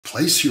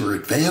Place your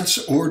advance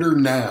order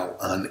now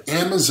on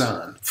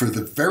Amazon for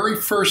the very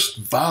first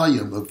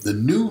volume of the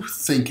new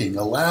Thinking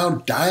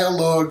Aloud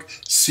dialogue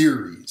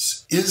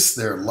series, Is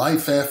There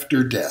Life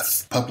After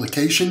Death?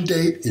 Publication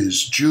date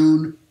is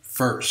June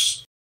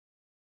 1st.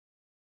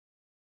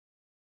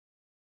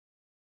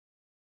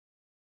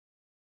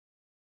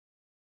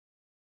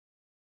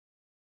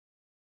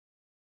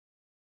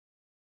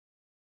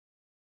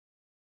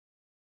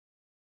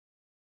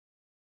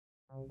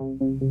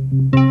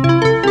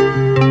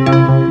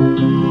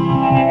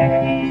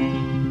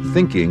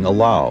 Thinking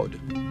Aloud.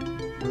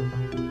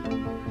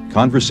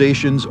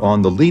 Conversations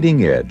on the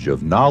leading edge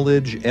of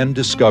knowledge and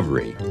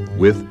discovery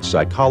with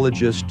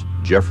psychologist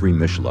Jeffrey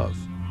Mishlove.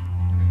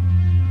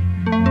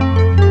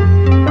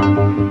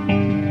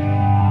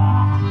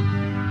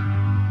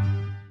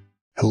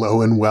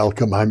 Hello and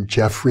welcome. I'm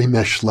Jeffrey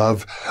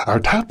Mishlove.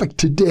 Our topic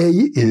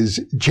today is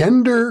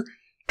gender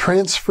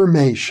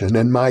transformation,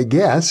 and my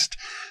guest,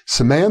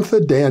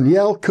 Samantha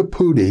Danielle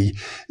Caputi,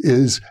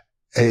 is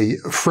a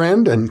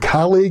friend and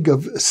colleague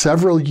of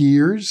several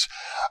years.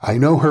 I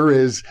know her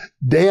as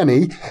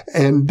Danny,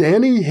 and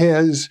Danny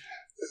has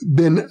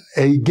been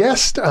a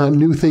guest on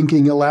New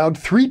Thinking Aloud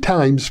 3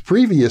 times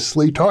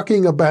previously,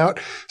 talking about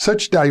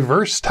such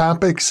diverse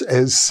topics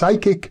as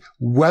psychic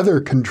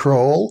weather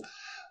control,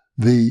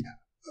 the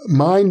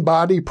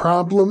mind-body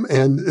problem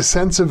and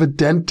sense of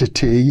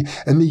identity,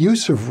 and the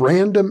use of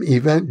random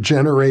event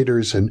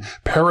generators and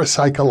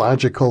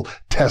parapsychological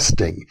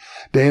testing.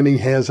 Danny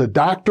has a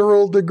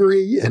doctoral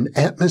degree in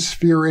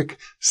atmospheric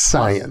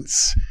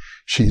science.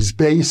 She's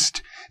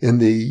based in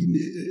the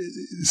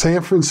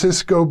San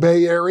Francisco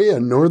Bay Area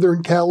in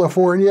Northern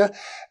California,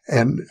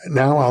 and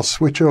now I'll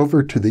switch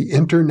over to the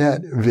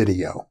internet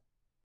video.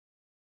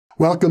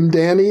 Welcome,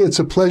 Danny. It's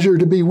a pleasure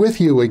to be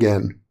with you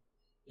again.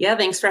 Yeah,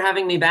 thanks for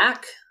having me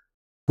back.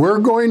 We're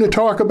going to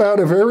talk about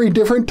a very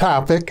different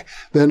topic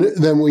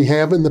than we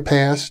have in the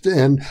past,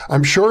 and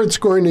I'm sure it's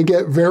going to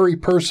get very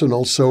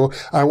personal. So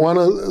I want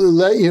to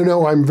let you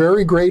know I'm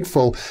very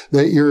grateful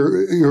that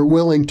you're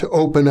willing to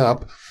open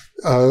up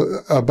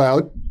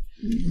about,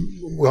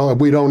 well,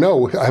 we don't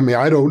know. I mean,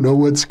 I don't know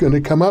what's going to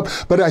come up,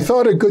 but I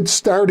thought a good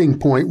starting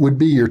point would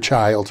be your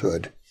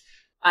childhood.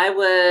 I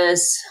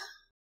was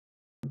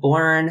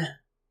born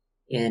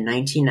in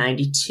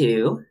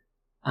 1992.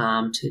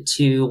 To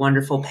 2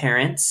 wonderful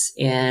parents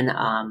in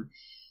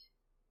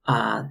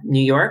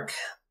New York,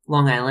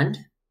 Long Island,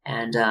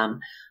 and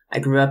I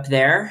grew up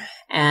there.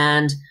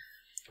 And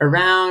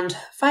around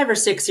 5 or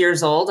 6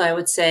 years old, I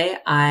would say,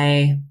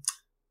 I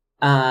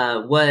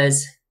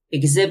was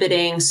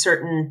exhibiting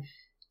certain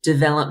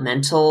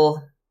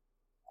developmental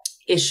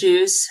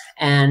issues,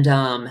 and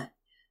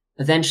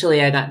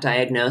eventually I got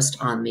diagnosed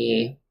on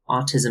the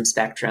autism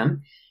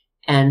spectrum.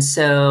 And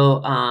so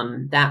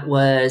that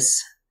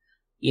was,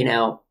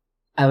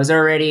 I was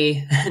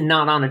already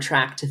not on a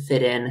track to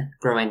fit in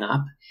growing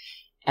up.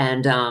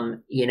 And,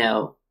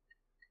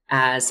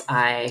 as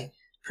I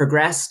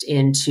progressed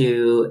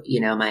into,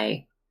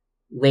 my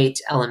late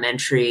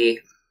elementary,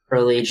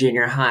 early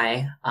junior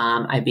high,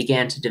 I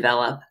began to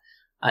develop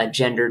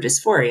gender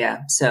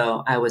dysphoria.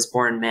 So I was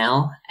born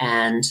male,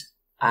 and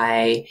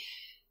I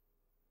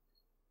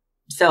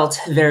felt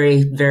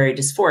very, very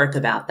dysphoric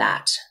about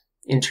that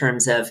in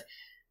terms of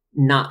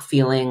not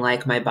feeling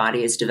like my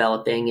body is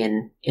developing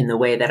in the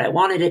way that I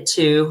wanted it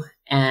to.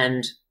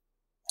 And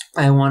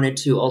I wanted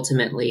to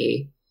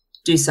ultimately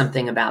do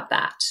something about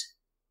that,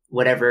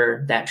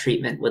 whatever that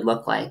treatment would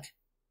look like.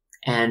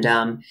 And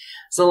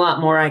there's a lot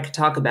more I could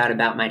talk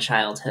about my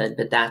childhood,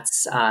 but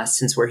that's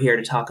since we're here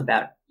to talk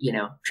about,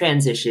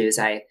 trans issues,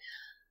 I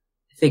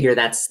figure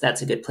that's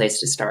a good place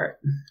to start.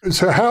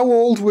 So how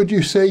old would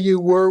you say you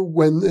were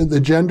when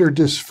the gender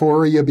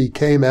dysphoria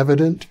became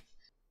evident?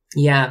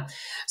 Yeah.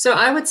 So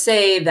I would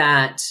say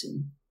that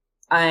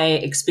I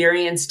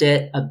experienced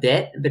it a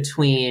bit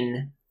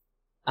between,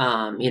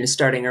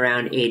 starting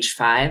around age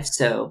 5.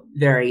 So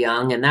very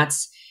young. And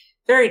that's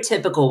very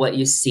typical what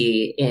you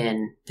see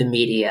in the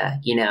media.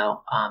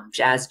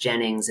 Jazz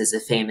Jennings is a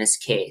famous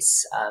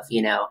case of,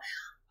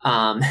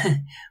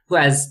 who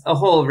has a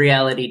whole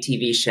reality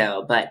TV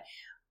show, but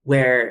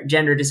where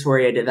gender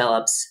dysphoria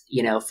develops,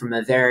 from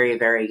a very,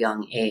 very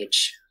young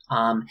age.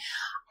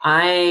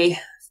 I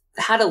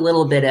had a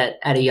little bit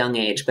at a young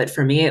age, but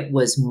for me, it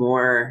was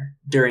more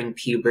during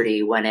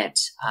puberty when it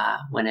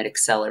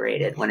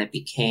accelerated, when it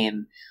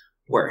became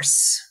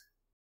worse.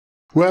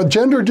 Well,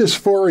 gender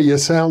dysphoria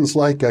sounds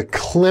like a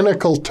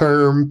clinical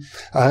term,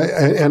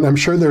 and I'm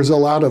sure there's a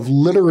lot of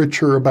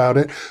literature about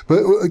it.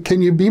 But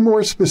can you be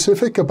more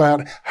specific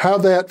about how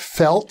that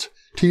felt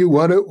to you,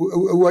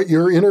 what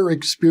your inner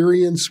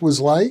experience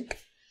was like?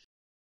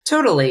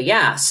 Totally.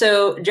 Yeah.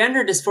 So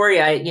gender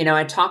dysphoria,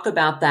 I talk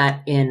about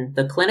that in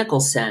the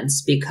clinical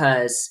sense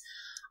because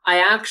I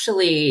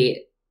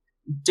actually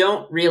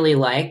don't really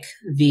like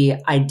the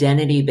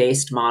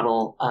identity-based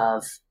model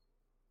of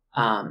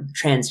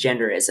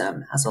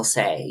transgenderism, as I'll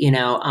say,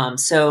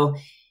 so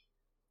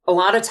a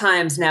lot of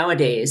times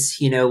nowadays,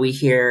 we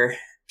hear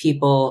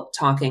people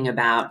talking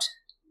about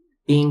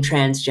being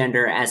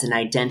transgender as an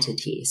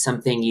identity,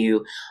 something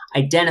you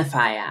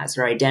identify as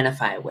or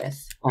identify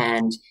with.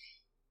 And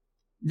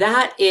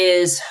that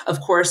is, of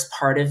course,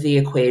 part of the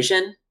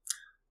equation.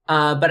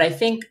 But I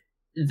think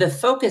the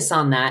focus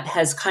on that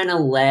has kind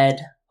of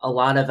led a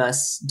lot of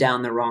us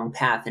down the wrong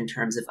path in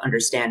terms of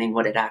understanding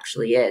what it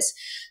actually is.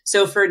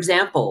 So, for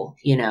example,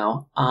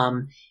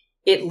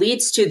 it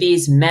leads to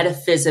these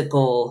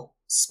metaphysical,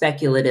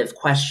 speculative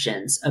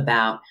questions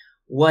about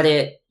what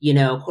it,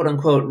 quote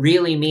unquote,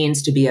 really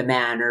means to be a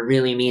man or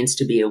really means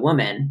to be a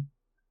woman,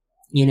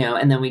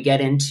 and then we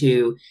get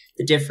into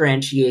the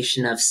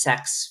differentiation of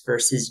sex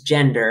versus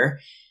gender.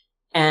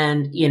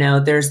 And,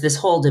 there's this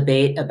whole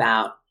debate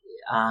about,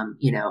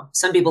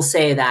 some people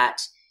say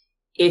that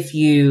if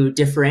you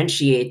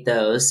differentiate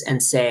those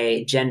and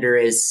say gender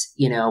is,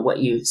 what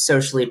you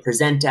socially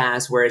present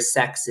as, whereas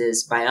sex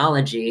is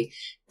biology,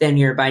 then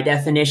you're by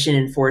definition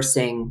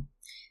enforcing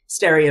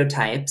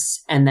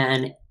stereotypes. And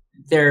then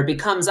there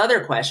becomes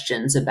other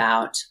questions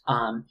about,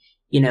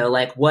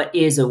 like what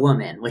is a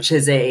woman, which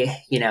is a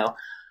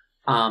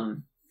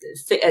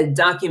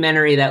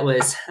documentary that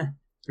was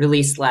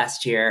released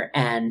last year.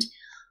 And,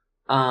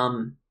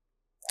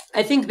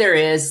 I think there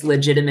is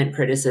legitimate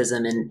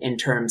criticism in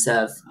terms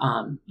of,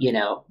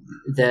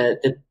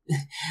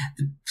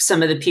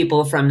 some of the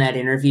people from that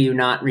interview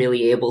not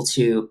really able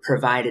to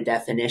provide a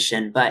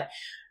definition. But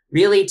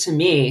really, to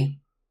me,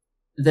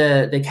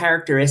 the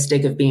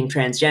characteristic of being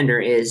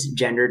transgender is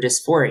gender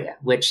dysphoria,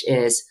 which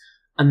is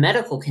a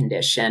medical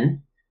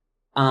condition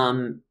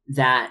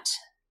that,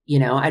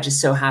 I just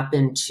so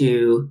happen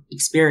to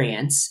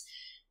experience.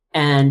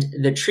 And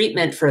the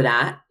treatment for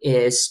that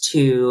is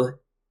to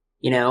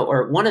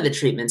or one of the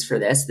treatments for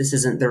this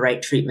isn't the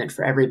right treatment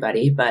for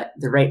everybody, but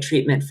the right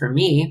treatment for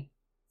me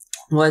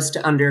was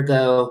to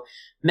undergo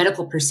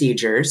medical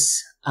procedures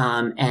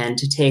and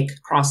to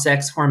take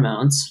cross-sex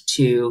hormones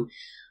to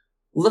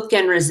look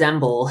and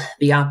resemble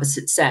the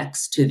opposite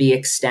sex to the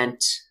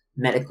extent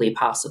medically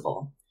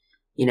possible.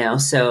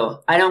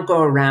 So I don't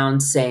go around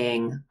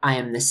saying I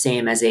am the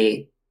same as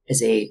a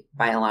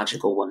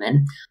biological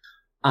woman.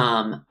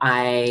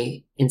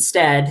 I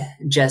instead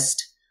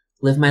just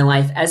live my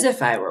life as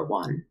if I were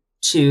one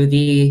to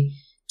the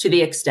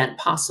extent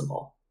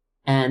possible.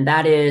 And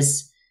that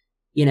is,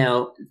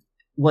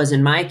 was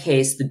in my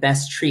case, the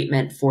best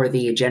treatment for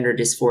the gender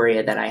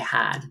dysphoria that I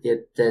had,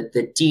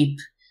 the deep,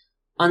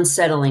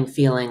 unsettling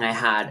feeling I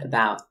had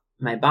about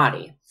my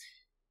body.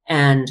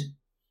 And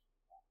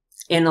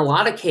in a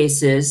lot of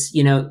cases,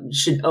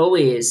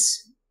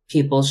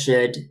 people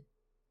should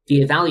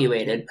be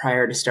evaluated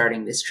prior to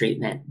starting this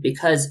treatment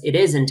because it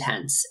is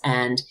intense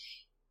and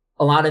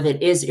a lot of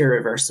it is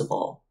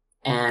irreversible.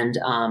 And,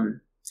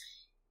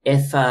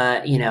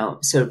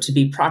 so to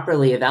be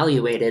properly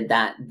evaluated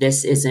that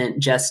this isn't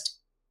just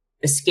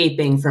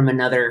escaping from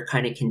another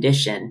kind of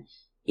condition,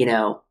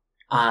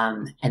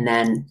 and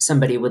then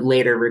somebody would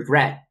later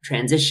regret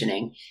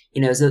transitioning,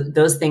 so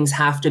those things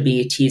have to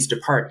be teased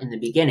apart in the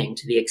beginning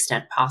to the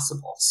extent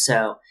possible.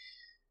 So,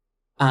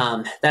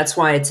 that's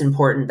why it's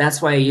important.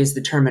 That's why I use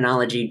the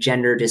terminology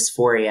gender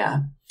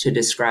dysphoria to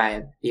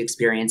describe the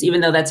experience. Even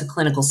though that's a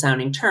clinical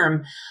sounding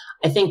term,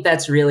 I think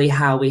that's really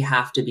how we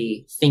have to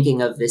be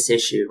thinking of this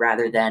issue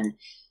rather than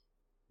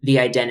the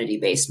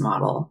identity-based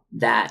model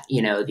that,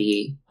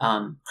 the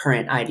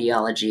current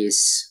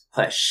ideologies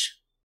push.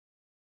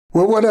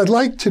 Well, what I'd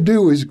like to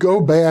do is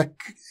go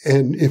back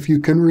and if you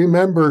can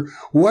remember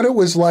what it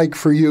was like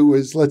for you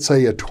as, let's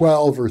say, a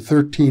 12 or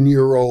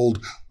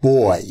 13-year-old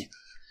boy.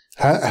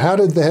 How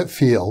did that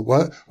feel?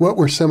 What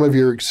were some of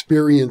your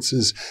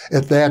experiences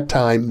at that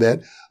time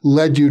that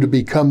led you to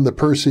become the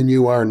person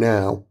you are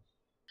now?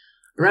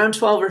 Around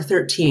 12 or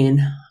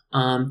 13,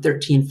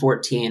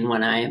 14,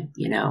 when I,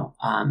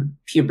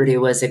 puberty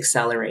was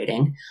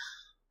accelerating,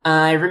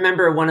 I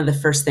remember one of the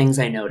first things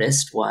I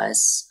noticed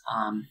was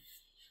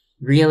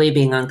really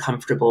being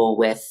uncomfortable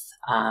with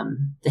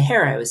the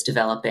hair I was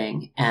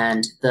developing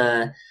and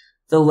the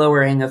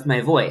lowering of my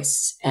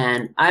voice.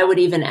 And I would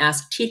even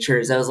ask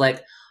teachers, I was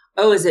like,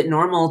 oh, is it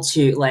normal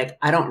to,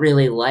 I don't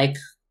really like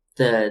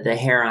the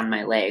hair on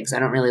my legs. I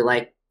don't really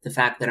like the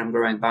fact that I'm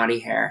growing body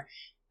hair.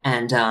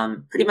 And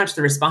pretty much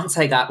the response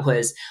I got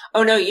was,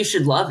 oh, no, you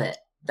should love it.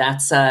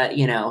 That's, yeah.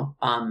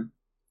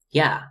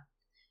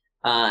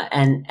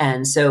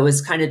 And so it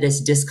was kind of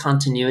this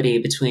discontinuity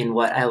between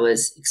what I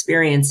was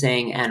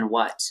experiencing and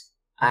what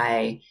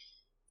I,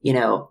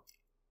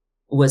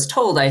 was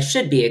told I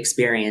should be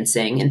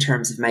experiencing in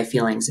terms of my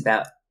feelings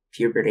about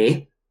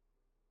puberty.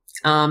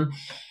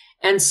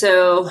 And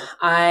so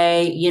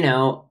I,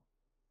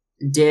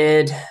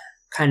 did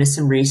kind of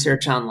some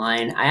research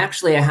online. I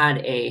had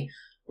a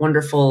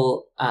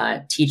wonderful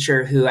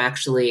teacher who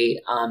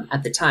actually,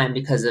 at the time,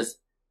 because of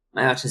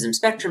my autism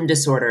spectrum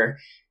disorder,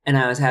 and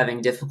I was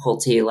having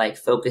difficulty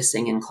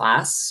focusing in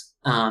class.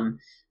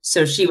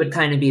 So she would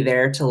kind of be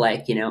there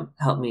to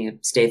help me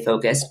stay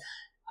focused.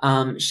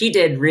 She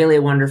did really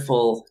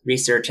wonderful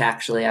research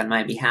actually on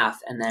my behalf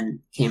and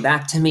then came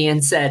back to me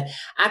and said,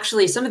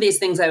 actually, some of these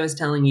things I was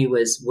telling you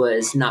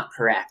was not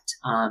correct.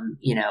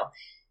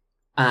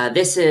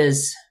 this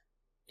is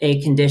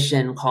a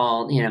condition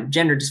called,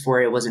 gender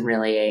dysphoria wasn't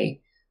really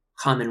a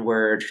common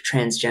word.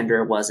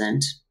 Transgender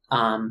wasn't.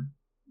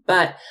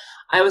 But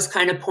I was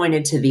kind of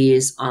pointed to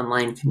these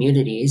online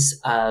communities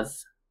of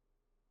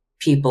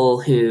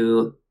people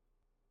who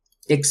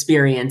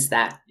experience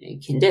that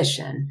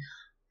condition.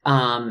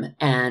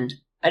 And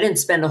I didn't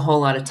spend a whole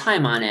lot of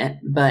time on it,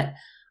 but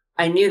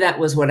I knew that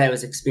was what I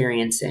was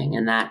experiencing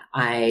and that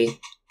I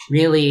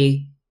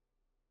really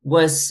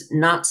was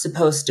not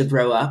supposed to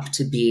grow up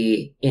to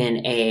be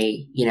in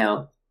a,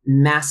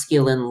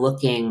 masculine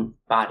looking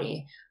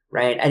body,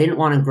 right? I didn't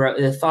want to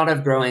the thought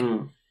of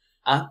growing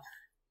up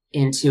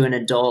into an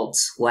adult,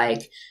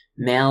 like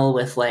male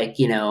with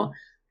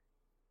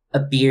a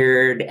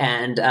beard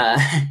and,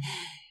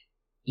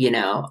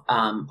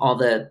 all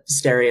the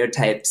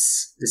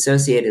stereotypes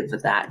associated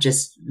with that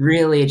just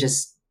really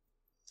just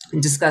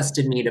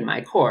disgusted me to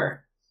my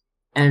core.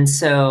 And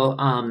so,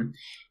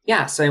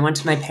 so I went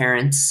to my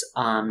parents.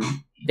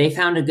 They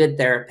found a good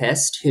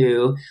therapist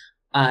who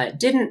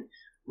didn't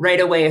right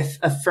away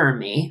affirm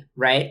me,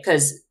 right?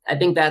 Because I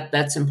think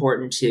that's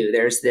important too.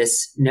 There's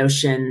this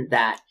notion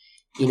that,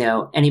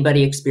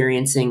 anybody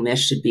experiencing this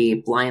should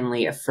be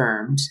blindly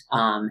affirmed.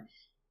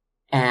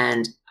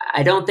 And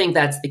I don't think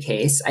that's the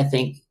case. I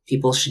think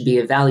people should be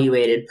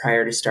evaluated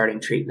prior to starting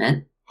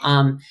treatment.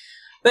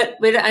 But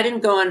I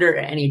didn't go under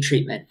any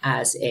treatment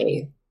as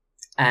a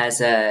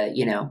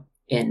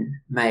in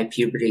my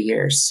puberty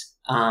years.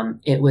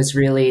 It was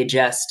really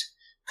just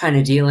kind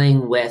of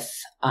dealing with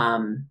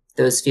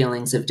those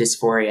feelings of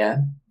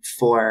dysphoria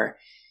for,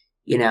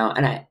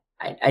 and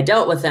I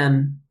dealt with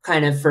them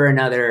kind of for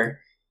another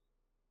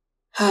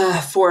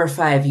 4 or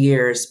 5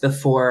 years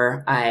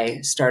before I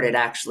started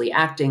actually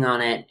acting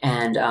on it.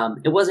 And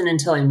it wasn't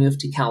until I moved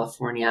to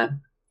California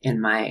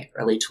in my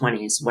early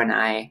 20s when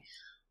I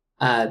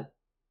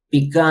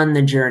begun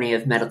the journey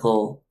of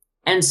medical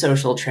and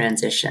social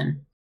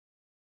transition.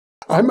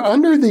 I'm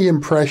under the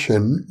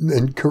impression,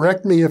 and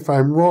correct me if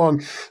I'm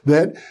wrong,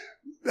 that,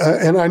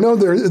 and I know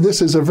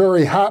this is a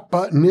very hot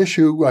button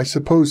issue, I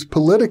suppose,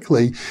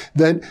 politically,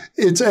 that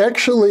it's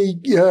actually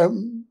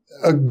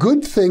a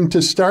good thing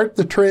to start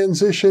the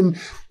transition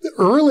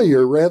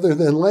earlier rather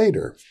than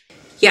later.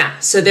 Yeah,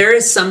 so there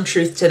is some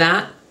truth to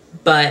that,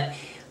 but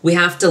we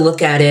have to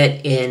look at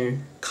it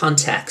in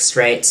context,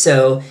 right?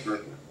 So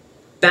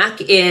back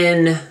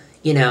in,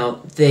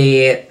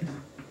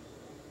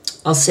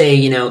 I'll say,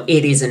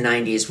 80s and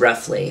 90s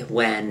roughly,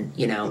 when,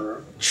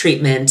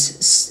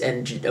 treatment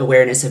and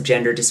awareness of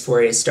gender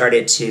dysphoria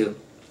started to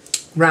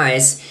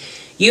rise,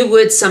 you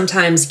would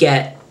sometimes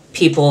get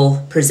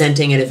people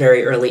presenting at a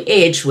very early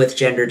age with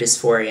gender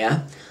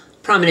dysphoria,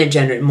 prominent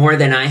gender, more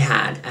than I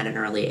had at an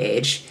early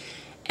age,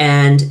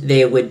 and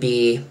they would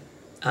be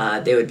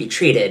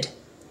treated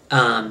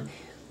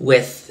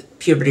with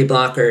puberty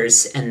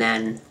blockers and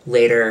then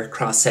later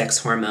cross-sex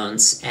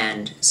hormones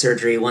and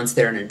surgery once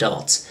they're an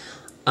adult.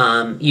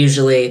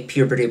 Usually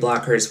puberty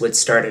blockers would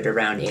start at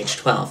around age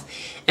 12.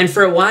 And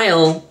for a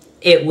while,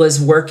 it was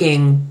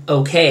working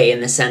okay in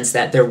the sense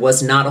that there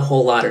was not a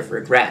whole lot of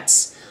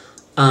regrets.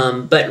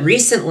 But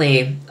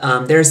recently,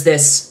 there's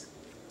this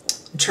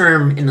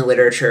term in the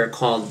literature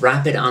called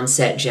rapid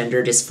onset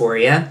gender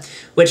dysphoria,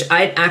 which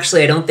I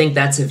don't think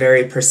that's a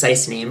very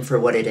precise name for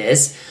what it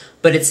is,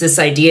 but it's this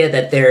idea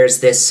that there's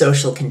this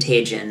social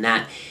contagion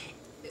that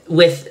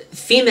with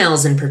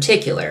females in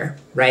particular,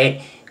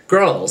 right,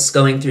 girls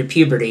going through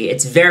puberty,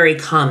 it's very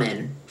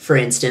common, for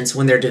instance,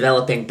 when they're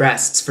developing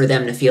breasts, for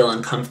them to feel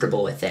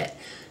uncomfortable with it,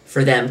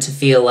 for them to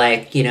feel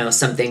like,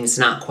 something's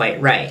not quite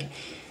right.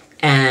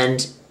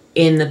 And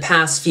in the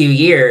past few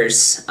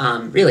years,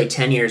 really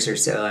 10 years or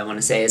so, I want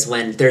to say, is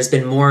when there's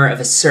been more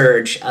of a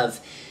surge of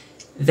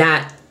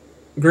that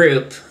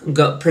group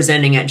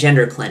presenting at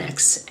gender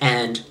clinics.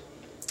 And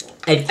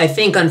I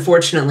think,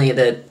 unfortunately,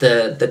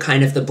 the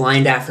kind of the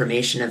blind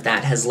affirmation of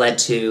that has led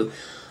to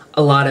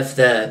a lot of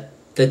the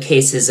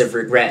cases of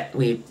regret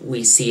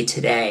we see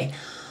today.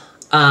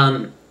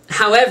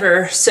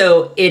 However,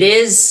 so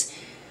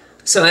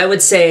I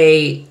would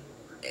say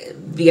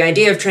the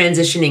idea of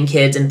transitioning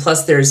kids, and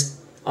plus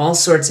there's all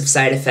sorts of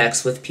side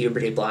effects with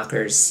puberty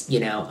blockers,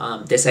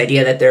 this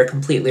idea that they're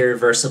completely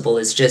reversible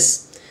is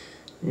just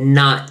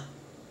not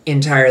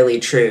entirely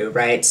true,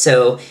 right?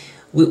 So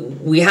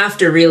we have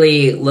to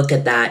really look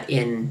at that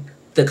in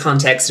the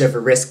context of a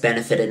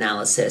risk-benefit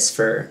analysis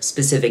for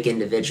specific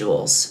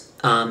individuals.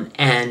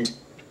 And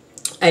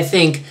I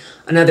think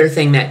another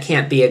thing that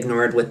can't be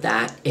ignored with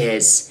that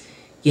is,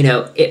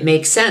 it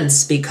makes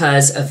sense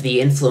because of the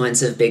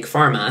influence of Big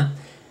Pharma.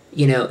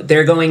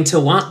 They're going to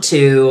want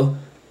to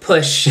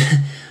push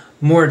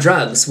more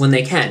drugs when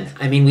they can.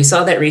 I mean, we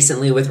saw that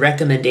recently with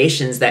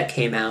recommendations that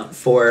came out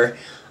for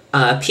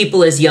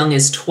people as young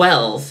as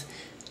 12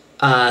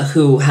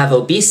 who have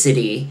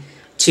obesity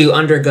to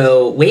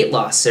undergo weight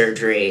loss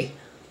surgery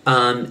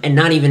and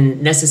not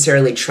even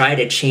necessarily try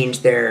to change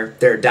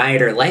their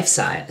diet or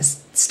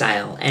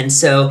lifestyle. And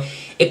so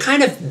it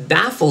kind of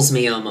baffles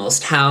me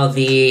almost how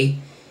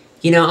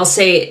I'll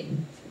say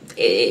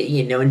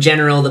in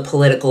general, the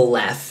political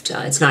left.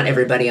 It's not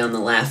everybody on the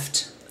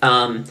left.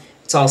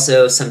 It's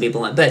also some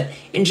people, but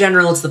in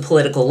general, it's the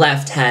political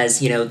left has,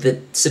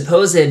 the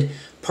supposed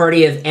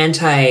party of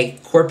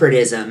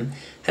anti-corporatism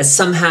has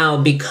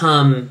somehow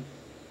become,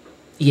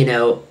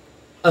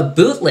 a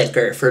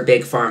bootlicker for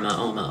big pharma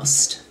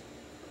almost,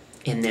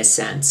 in this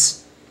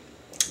sense.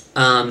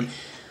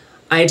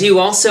 I do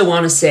also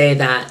want to say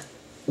that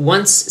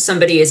once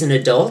somebody is an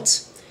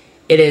adult,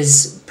 it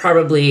is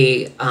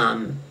probably,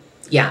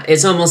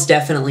 it's almost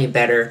definitely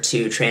better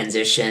to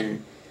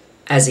transition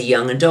as a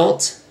young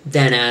adult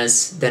than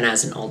as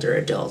an older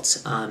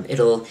adult.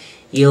 It'll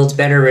yield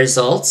better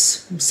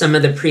results. Some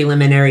of the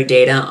preliminary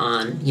data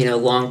on,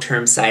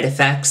 long-term side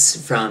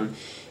effects from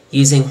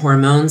using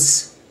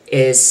hormones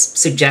is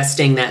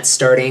suggesting that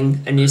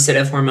starting a new set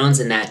of hormones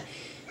in that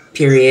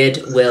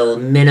period will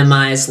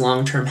minimize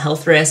long-term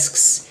health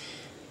risks.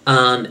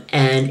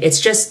 And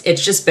it's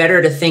just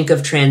better to think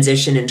of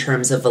transition in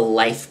terms of a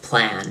life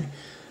plan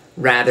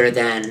rather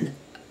than,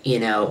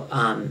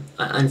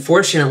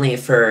 unfortunately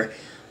for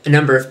a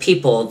number of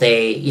people,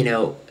 they,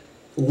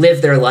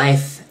 live their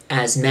life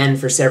as men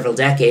for several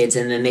decades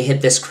and then they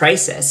hit this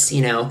crisis,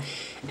 and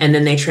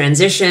then they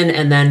transition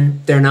and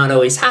then they're not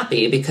always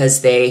happy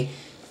because they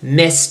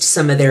missed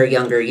some of their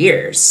younger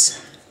years.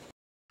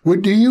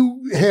 Do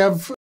you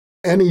have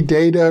any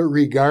data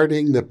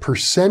regarding the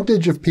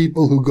percentage of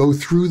people who go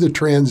through the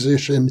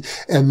transition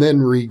and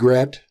then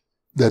regret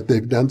that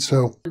they've done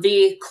so?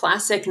 The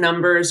classic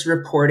numbers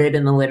reported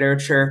in the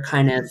literature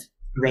kind of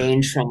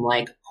range from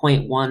like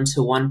 0.1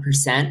 to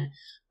 1%,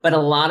 but a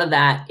lot of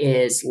that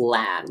is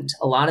lagged.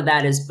 A lot of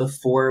that is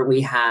before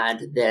we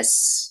had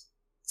this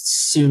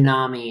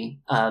tsunami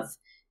of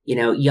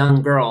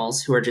young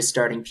girls who are just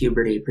starting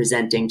puberty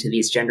presenting to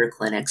these gender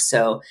clinics.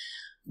 So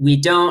we're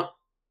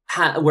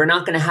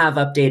not going to have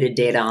updated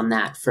data on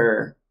that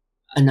for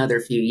another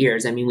few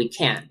years. I mean, we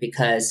can't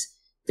because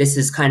this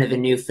is kind of a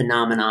new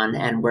phenomenon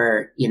and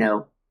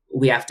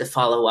we have to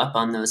follow up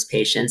on those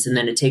patients and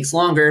then it takes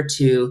longer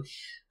to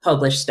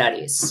publish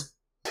studies.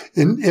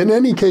 In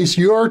any case,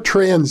 your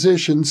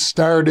transition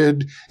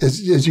started,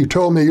 as you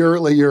told me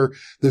earlier,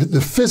 the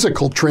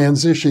physical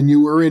transition,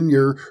 you were in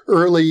your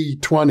early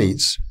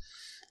 20s.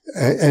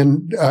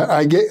 And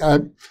I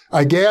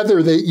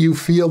gather that you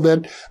feel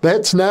that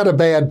that's not a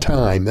bad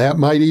time. That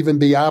might even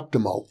be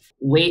optimal.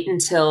 Wait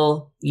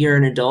until you're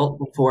an adult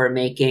before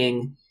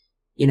making,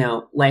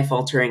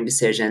 life-altering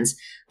decisions.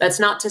 That's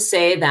not to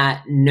say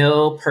that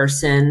no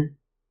person,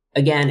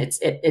 again,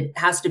 it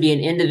has to be an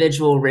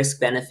individual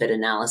risk-benefit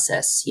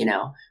analysis,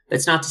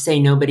 That's not to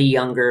say nobody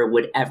younger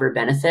would ever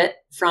benefit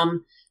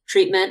from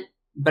treatment,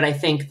 but I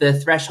think the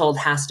threshold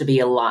has to be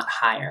a lot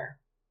higher.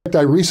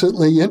 I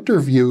recently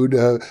interviewed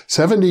a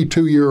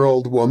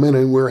 72-year-old woman,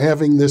 and we're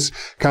having this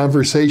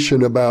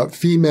conversation about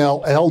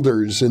female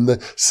elders in the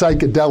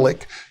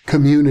psychedelic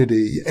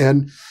community.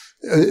 And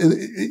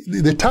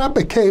the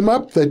topic came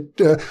up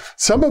that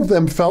some of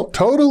them felt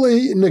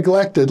totally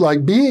neglected,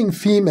 like being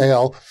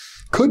female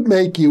could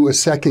make you a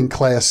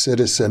second-class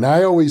citizen.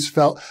 I always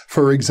felt,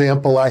 for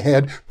example, I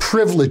had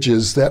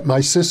privileges that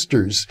my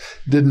sisters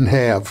didn't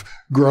have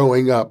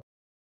growing up.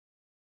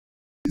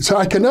 So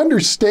I can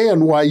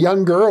understand why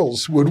young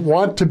girls would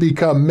want to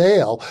become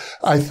male.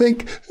 I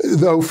think,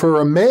 though, for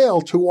a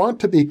male to want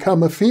to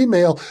become a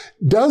female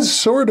does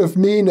sort of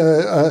mean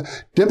a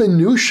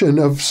diminution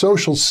of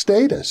social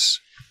status.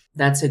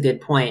 That's a good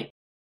point.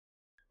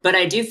 But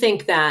I do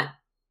think that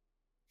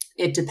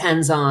it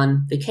depends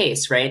on the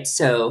case, right?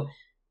 So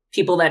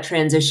people that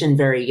transition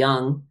very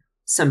young,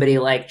 somebody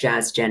like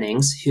Jazz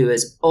Jennings, who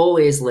has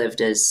always lived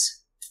as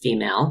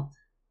female,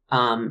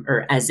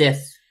 or as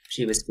if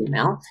she was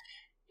female,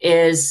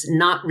 is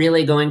not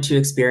really going to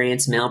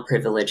experience male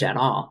privilege at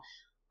all.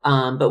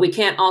 But we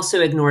can't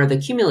also ignore the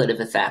cumulative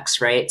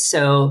effects, right?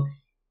 So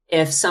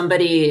if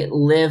somebody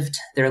lived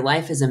their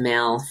life as a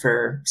male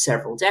for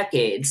several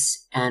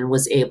decades and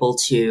was able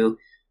to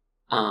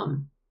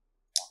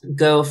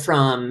go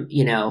from,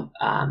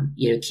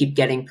 keep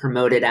getting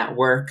promoted at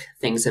work,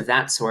 things of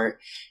that sort,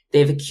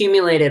 they've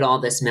accumulated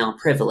all this male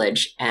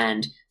privilege,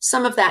 and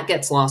some of that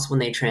gets lost when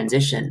they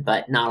transition,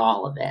 but not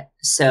all of it.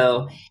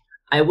 So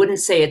I wouldn't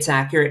say it's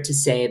accurate to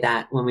say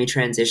that when we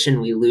transition,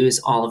 we lose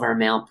all of our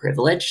male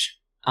privilege.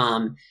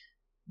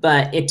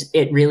 But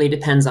it really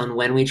depends on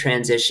when we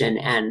transition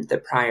and the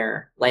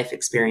prior life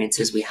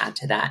experiences we had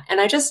to that.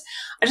 And I just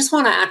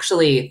want to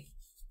actually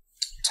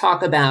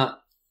talk about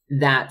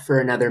that for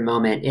another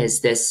moment,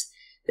 is this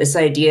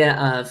idea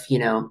of,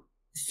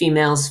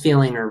 females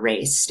feeling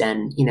erased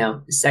and,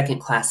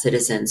 second-class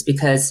citizens,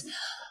 because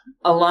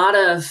a lot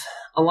of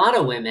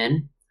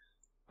women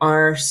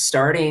are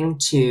starting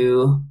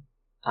to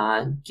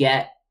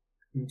get,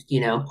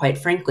 quite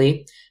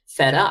frankly,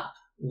 fed up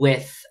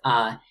with,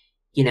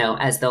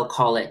 as they'll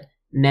call it,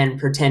 men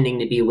pretending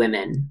to be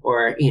women,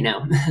 or,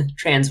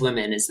 trans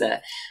women is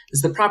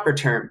the proper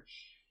term.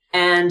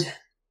 And,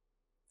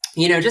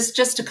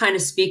 just to kind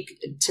of speak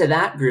to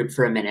that group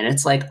for a minute,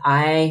 it's like,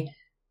 I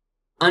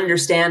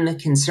understand the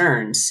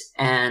concerns,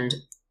 and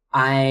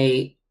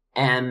I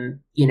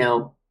am,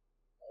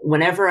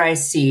 whenever I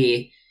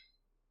see,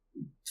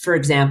 for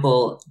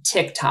example,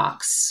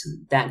 TikToks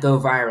that go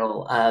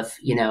viral of,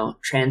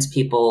 trans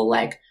people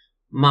like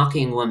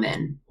mocking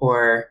women,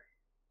 or,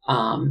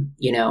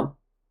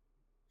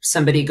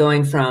 somebody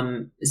going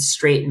from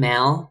straight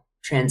male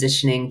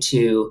transitioning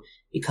to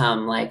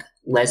become like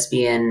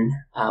lesbian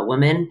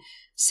women,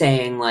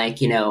 saying like,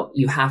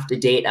 you have to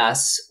date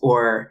us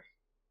or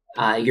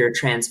you're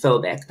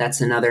transphobic.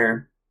 That's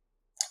another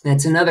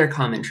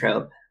common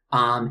trope.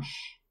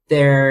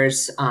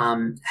 There's,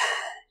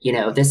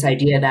 this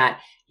idea that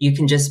you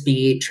can just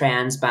be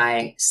trans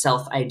by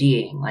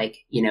self-IDing, like,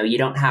 you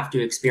don't have to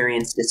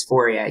experience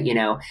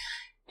dysphoria,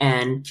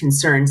 and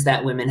concerns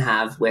that women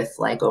have with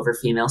like over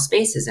female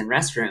spaces in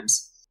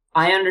restrooms.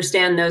 I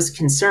understand those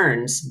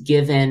concerns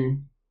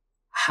given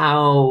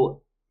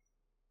how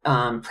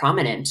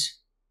prominent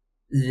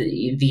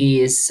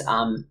these,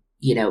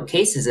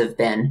 cases have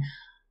been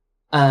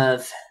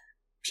of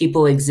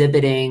people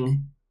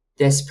exhibiting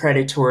this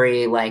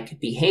predatory like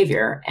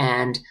behavior.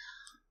 And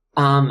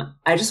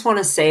I just want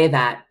to say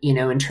that,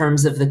 in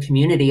terms of the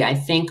community, I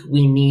think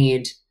we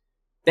need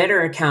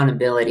better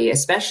accountability,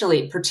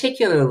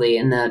 particularly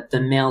in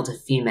the male to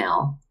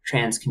female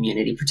trans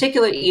community,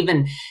 particularly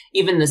even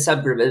the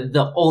subgroup of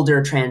the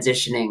older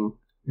transitioning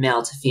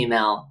male to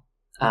female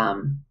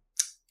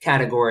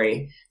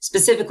category,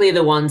 specifically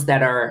the ones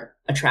that are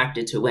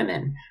attracted to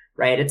women,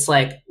 right? It's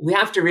like, we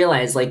have to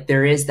realize like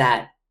there is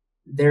that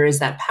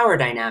power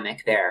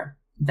dynamic there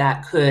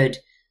that could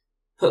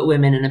put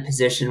women in a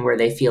position where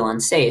they feel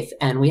unsafe.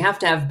 And we have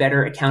to have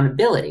better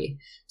accountability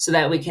so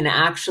that we can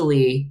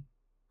actually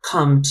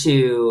come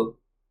to,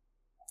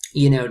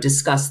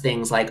 discuss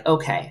things like,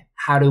 okay,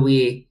 how do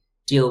we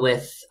deal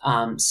with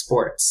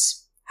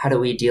sports? How do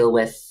we deal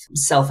with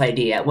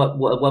self-ID? At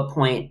what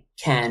point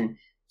can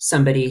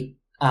somebody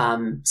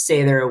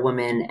say they're a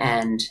woman?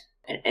 And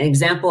an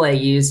example I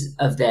use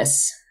of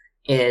this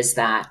is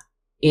that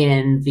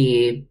in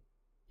the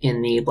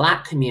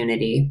Black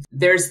community,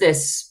 there's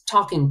this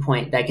talking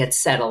point that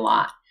gets said a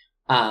lot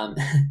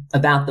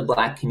about the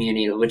Black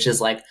community, which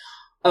is like,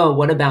 oh,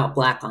 what about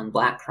Black on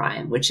Black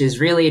crime? Which is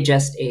really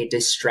just a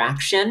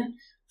distraction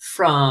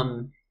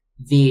from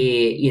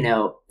the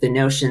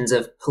notions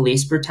of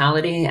police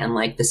brutality and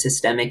like the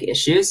systemic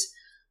issues.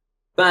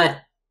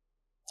 But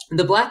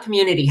the Black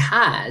community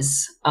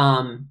has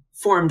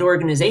formed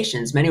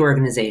many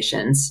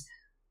organizations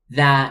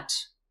that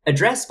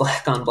address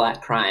Black on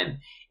Black crime,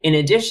 in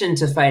addition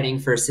to fighting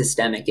for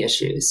systemic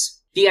issues.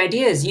 The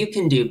idea is you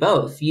can do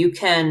both. You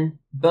can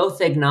both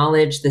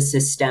acknowledge the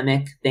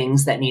systemic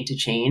things that need to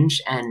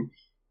change and,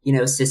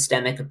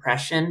 systemic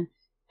oppression,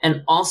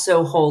 and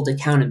also hold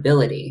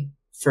accountability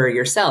for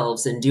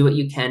yourselves and do what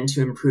you can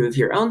to improve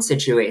your own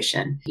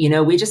situation.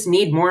 We just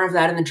need more of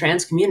that in the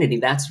trans community.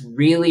 That's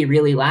really,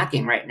 really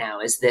lacking right now,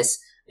 is this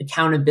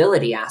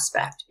accountability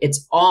aspect.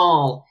 It's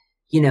all,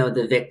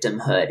 the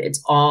victimhood.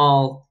 It's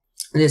all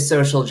the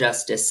social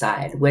justice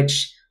side,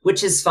 which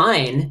is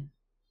fine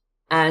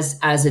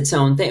as its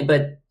own thing,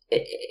 but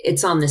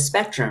it's on the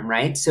spectrum,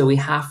 right? So we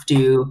have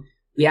to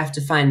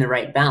find the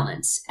right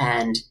balance.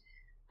 And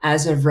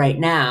as of right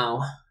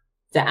now,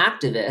 the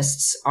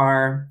activists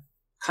are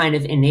kind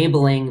of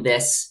enabling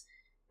this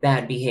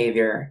bad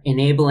behavior,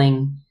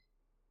 enabling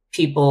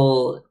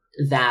people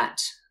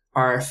that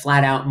are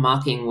flat out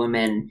mocking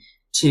women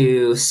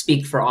to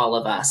speak for all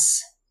of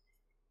us.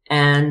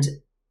 And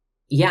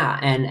yeah,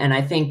 and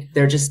I think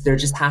there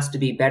just has to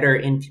be better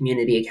in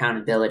community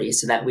accountability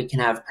so that we can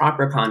have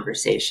proper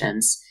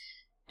conversations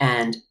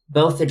and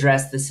both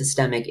address the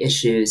systemic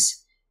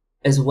issues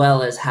as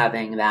well as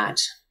having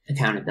that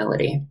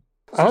accountability.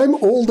 I'm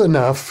old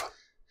enough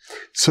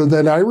so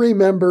that I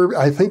remember,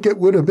 I think it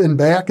would have been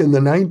back in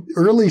the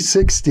early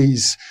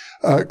 60s,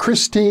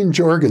 Christine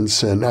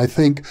Jorgensen, I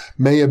think,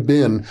 may have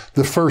been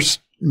the first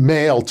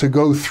male to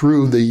go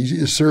through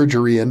the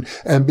surgery and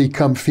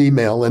become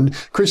female. And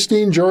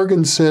Christine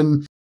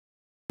Jorgensen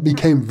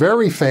became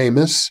very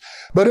famous,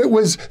 but it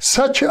was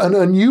such an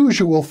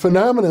unusual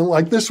phenomenon.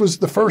 Like, this was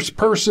the first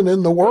person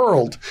in the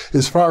world,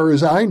 as far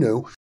as I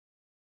knew,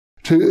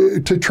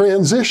 to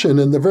transition.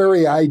 And the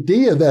very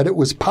idea that it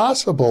was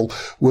possible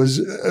was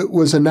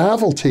a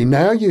novelty.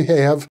 Now you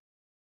have,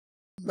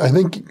 I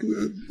think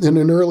in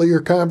an earlier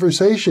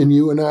conversation,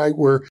 you and I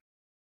were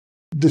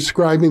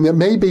describing that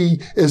maybe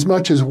as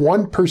much as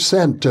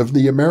 1% of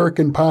the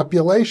American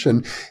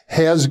population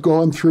has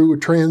gone through a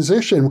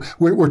transition.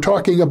 We're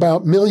talking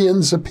about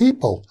millions of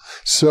people.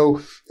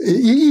 So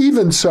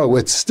even so,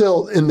 it's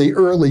still in the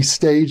early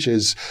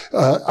stages.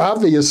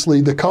 Obviously,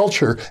 the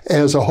culture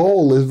as a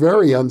whole is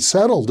very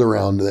unsettled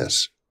around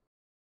this.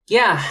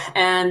 Yeah.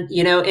 And,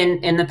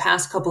 in the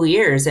past couple of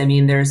years, I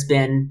mean, there's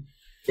been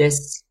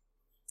this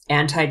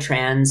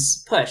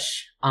anti-trans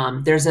push.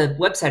 There's a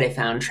website I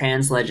found,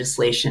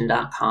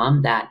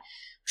 translegislation.com, that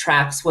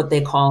tracks what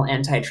they call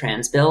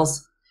anti-trans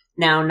bills.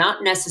 Now,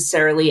 not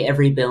necessarily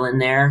every bill in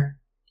there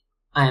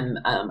I'm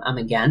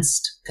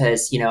against,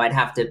 because, I'd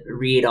have to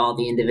read all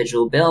the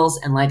individual bills.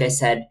 And like I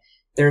said,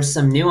 there's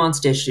some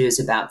nuanced issues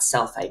about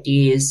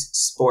self-IDs,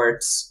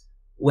 sports,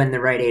 when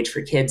the right age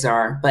for kids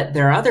are. But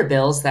there are other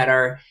bills that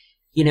are,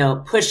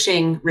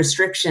 pushing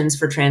restrictions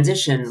for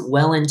transition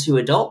well into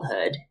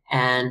adulthood.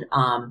 And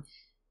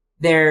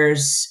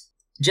there's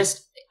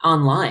just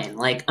online,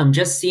 like I'm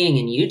just seeing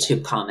in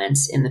YouTube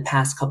comments in the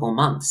past couple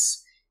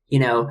months,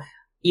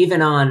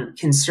 even on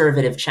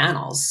conservative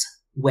channels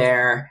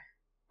where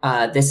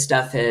this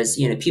stuff is,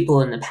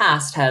 people in the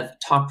past have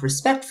talked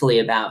respectfully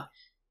about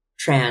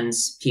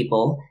trans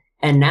people.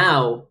 And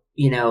now,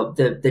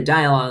 the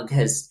dialogue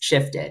has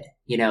shifted.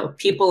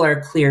 People are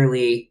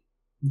clearly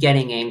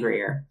getting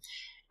angrier.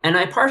 And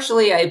I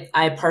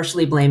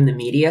partially blame the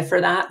media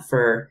for that,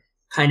 for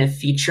kind of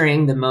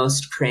featuring the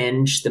most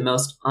cringe, the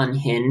most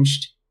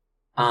unhinged,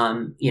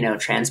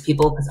 trans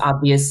people, because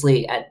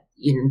obviously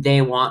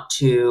they want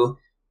to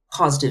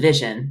cause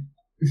division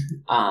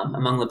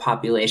among the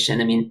population.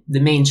 I mean, the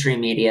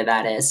mainstream media,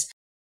 that is.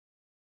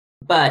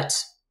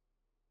 But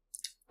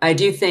I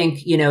do think,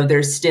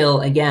 there's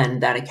still,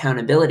 again, that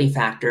accountability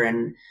factor.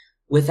 And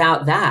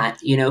without that,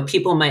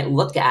 people might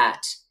look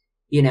at,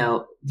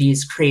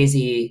 these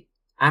crazy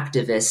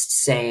activists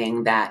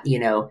saying that,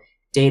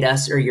 date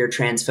us or you're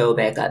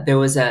transphobic.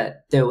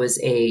 There was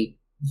a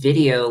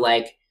video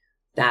like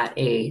that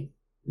a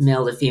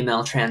male to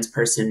female trans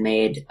person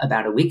made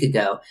about a week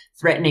ago,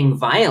 threatening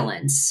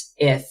violence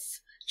if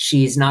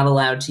she's not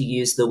allowed to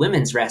use the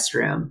women's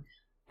restroom.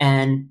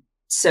 And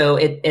so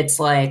it's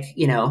like,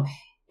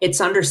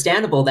 it's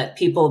understandable that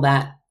people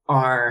that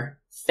are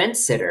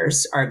fence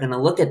sitters are going to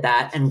look at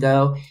that and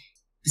go,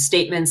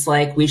 statements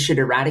like we should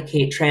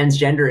eradicate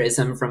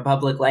transgenderism from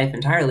public life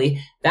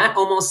entirely, that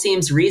almost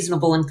seems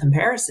reasonable in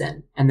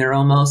comparison. And they're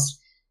almost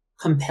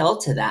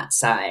compelled to that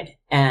side.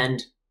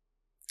 And,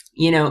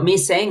 me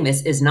saying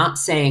this is not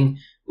saying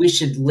we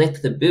should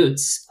lick the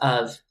boots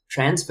of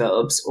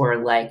transphobes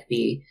or like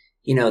the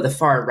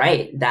far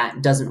right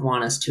that doesn't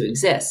want us to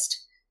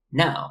exist.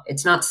 No,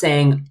 it's not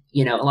saying,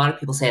 a lot of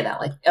people say that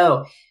like,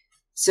 oh,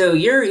 so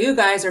you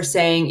guys are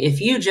saying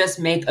if you just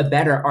make a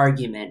better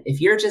argument,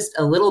 if you're just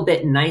a little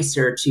bit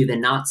nicer to the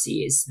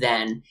Nazis,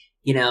 then,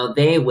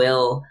 they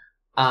will,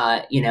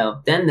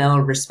 then they'll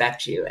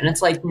respect you. And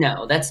it's like,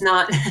 no, that's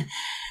not,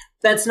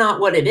 that's not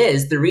what it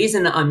is. The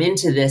reason I'm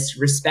into this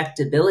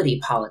respectability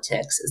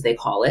politics, as they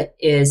call it,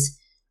 is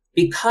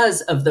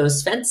because of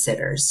those fence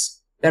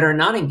sitters that are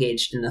not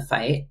engaged in the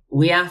fight.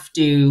 We have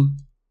to,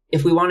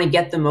 if we want to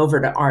get them over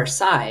to our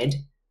side,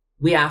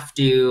 we have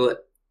to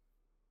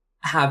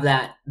have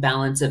that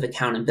balance of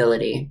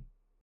accountability.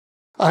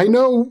 I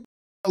know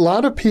a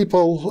lot of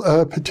people,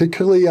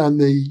 particularly on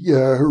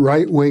the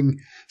right-wing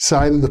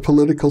side of the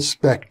political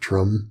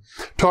spectrum,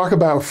 talk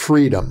about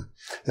freedom.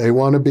 They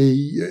want to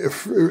be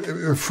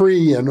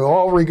free in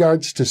all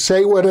regards to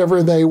say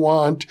whatever they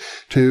want,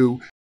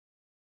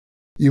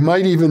 you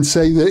might even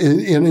say that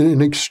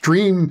in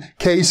extreme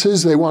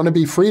cases, they want to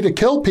be free to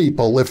kill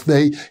people if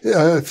they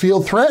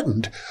feel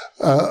threatened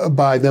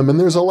by them. And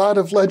there's a lot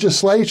of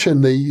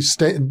legislation, the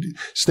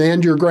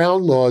stand your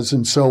ground laws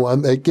and so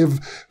on, that give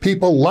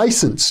people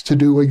license to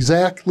do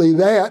exactly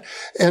that.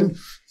 And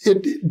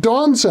it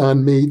dawns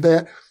on me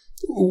that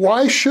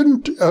why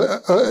shouldn't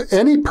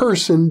any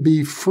person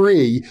be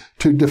free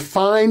to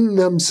define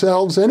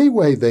themselves any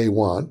way they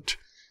want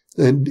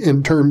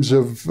in terms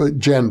of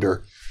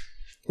gender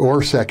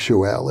or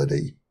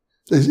sexuality,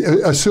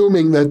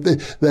 assuming that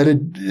it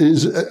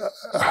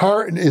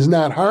is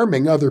not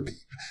harming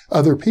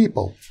other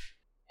people?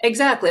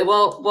 Exactly.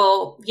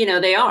 Well,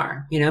 they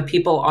are.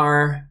 People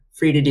are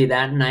free to do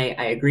that, and I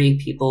agree.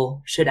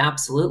 People should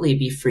absolutely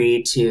be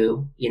free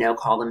to,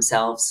 call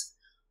themselves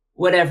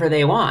whatever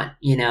they want.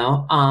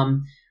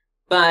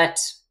 But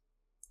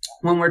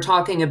when we're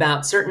talking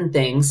about certain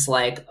things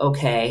like,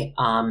 okay,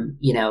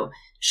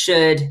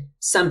 should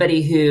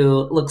somebody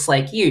who looks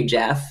like you,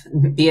 Jeff,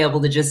 be able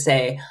to just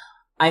say,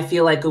 I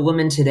feel like a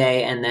woman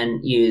today, and then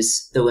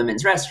use the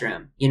women's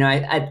restroom?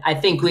 I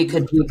think we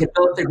could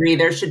both agree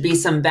there should be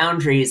some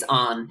boundaries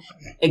on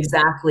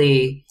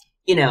exactly,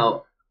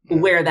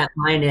 where that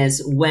line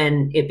is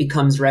when it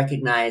becomes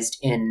recognized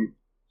in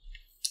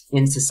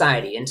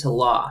society, into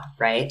law,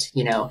 right?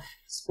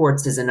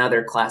 Sports is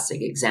another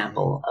classic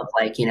example of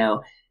like,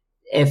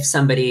 if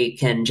somebody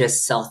can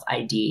just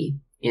self-ID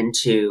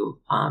into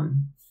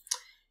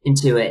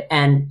it.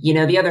 And,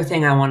 the other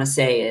thing I want to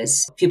say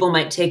is people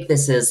might take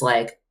this as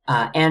like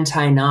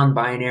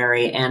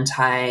anti-non-binary,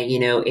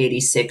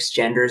 86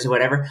 genders or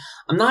whatever.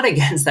 I'm not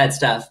against that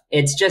stuff.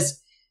 It's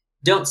just,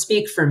 don't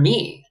speak for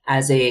me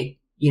as a,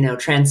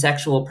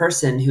 transsexual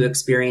person who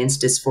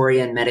experienced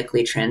dysphoria and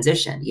medically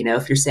transitioned.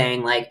 If you're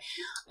saying like,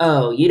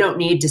 oh, you don't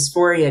need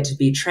dysphoria to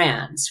be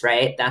trans,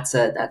 right? That's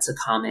a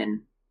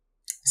common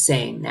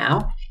saying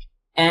now.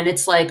 And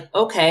it's like,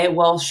 okay,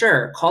 well,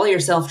 sure, call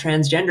yourself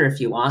transgender if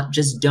you want.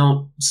 Just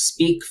don't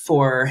speak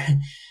for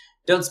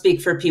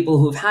people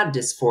who've had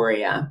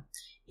dysphoria,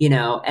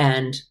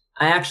 and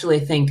I actually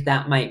think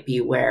that might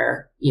be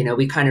where,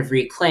 we kind of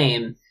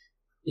reclaim,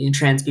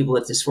 trans people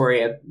with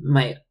dysphoria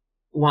might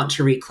want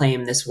to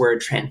reclaim this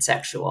word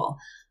transsexual.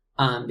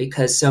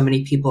 because so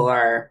many people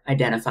are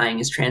identifying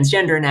as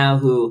transgender now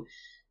who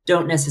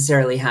don't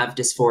necessarily have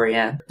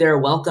dysphoria. They're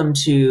welcome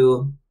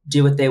to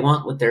do what they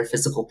want with their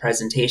physical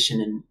presentation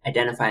and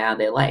identify how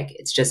they like.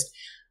 It's just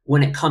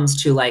when it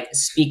comes to like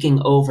speaking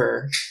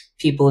over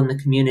people in the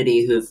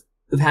community who've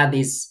had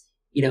these,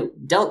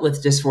 dealt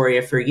with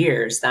dysphoria for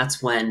years,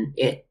 that's when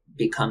it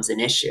becomes an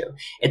issue.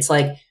 It's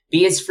like,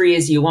 be as free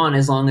as you want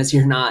as long as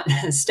you're not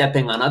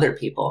stepping on other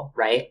people,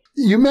 right?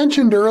 You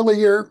mentioned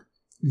earlier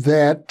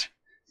that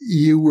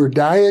you were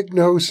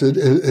diagnosed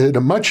at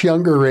a much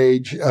younger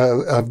age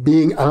of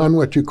being on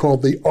what you call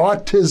the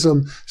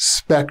autism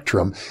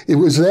spectrum.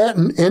 Was that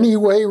in any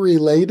way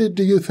related,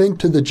 do you think,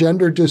 to the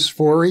gender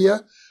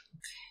dysphoria?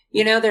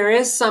 There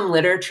is some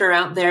literature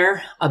out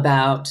there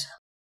about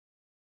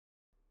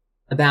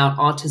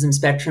autism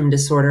spectrum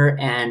disorder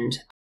and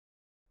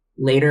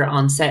later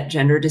onset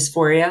gender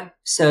dysphoria.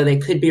 So they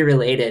could be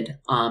related.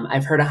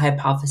 I've heard a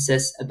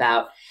hypothesis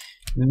about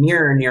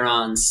mirror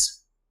neurons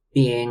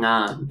being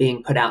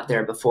put out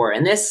there before.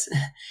 And this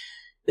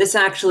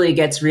actually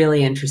gets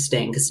really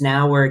interesting because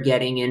now we're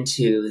getting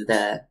into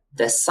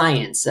the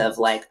science of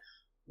like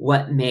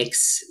what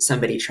makes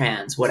somebody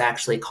trans, what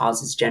actually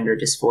causes gender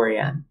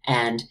dysphoria.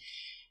 And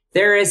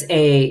there is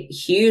a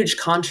huge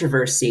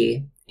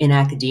controversy in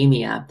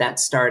academia that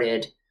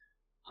started,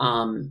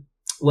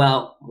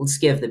 let's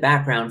give the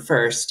background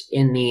first.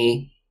 In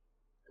the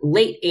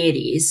late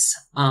 80s,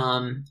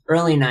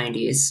 early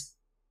 90s,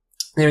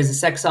 there's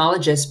a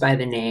sexologist by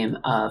the name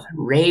of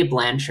Ray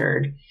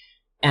Blanchard.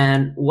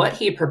 And what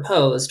he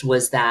proposed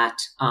was that,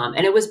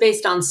 and it was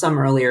based on some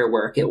earlier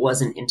work, it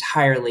wasn't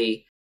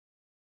entirely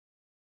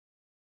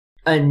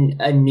a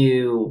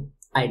new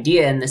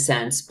idea in the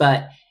sense,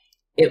 but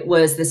it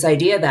was this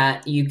idea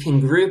that you can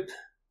group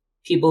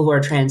people who are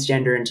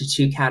transgender into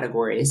two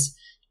categories,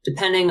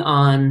 depending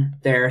on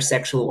their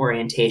sexual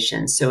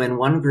orientation. So in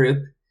one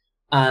group,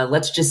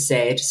 let's just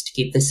say, just to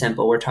keep this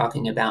simple, we're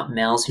talking about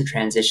males who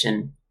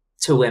transition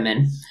to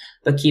women,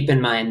 but keep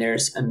in mind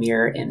there's a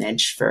mirror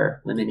image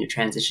for women who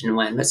transition to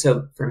women. But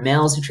so for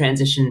males who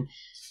transition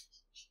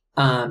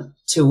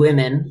to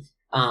women,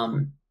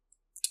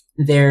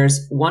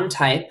 there's one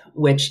type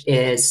which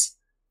is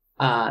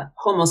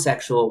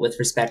homosexual with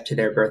respect to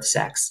their birth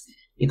sex.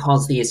 He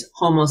calls these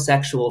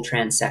homosexual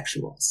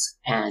transsexuals.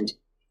 And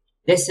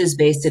this is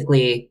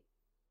basically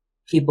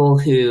people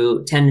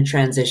who tend to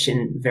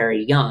transition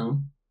very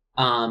young,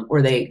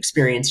 or they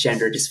experience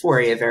gender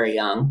dysphoria very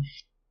young.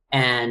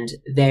 And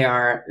they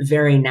are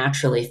very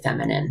naturally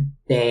feminine.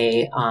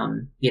 They,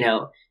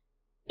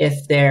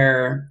 if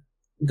they're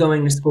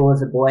going to school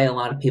as a boy, a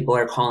lot of people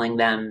are calling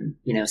them,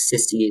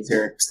 sissies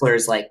or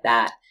slurs like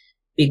that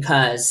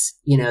because,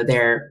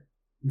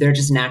 they're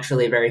just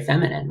naturally very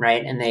feminine,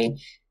 right? And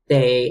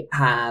they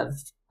have,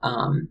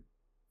 I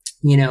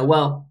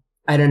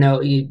don't know,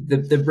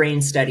 the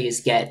brain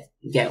studies get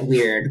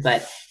weird,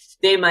 but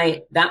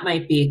that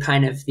might be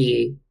kind of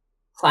the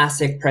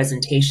classic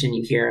presentation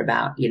you hear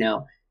about,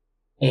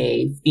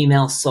 a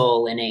female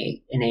soul in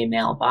a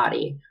male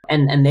body.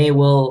 And they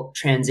will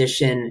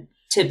transition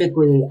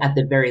typically at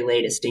the very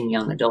latest in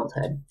young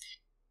adulthood.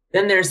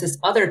 Then there's this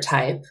other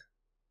type,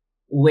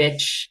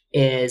 which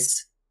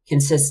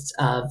consists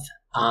of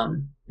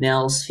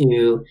males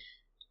who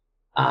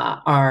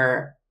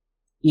are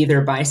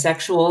either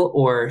bisexual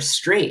or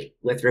straight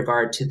with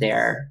regard to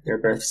their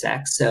birth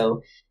sex.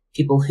 So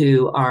people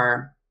who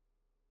are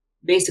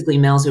basically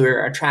males who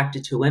are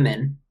attracted to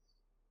women,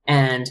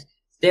 and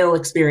they'll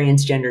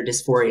experience gender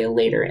dysphoria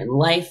later in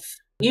life.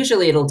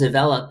 Usually it'll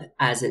develop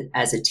as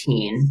a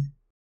teen.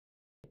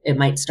 It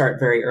might start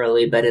very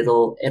early, but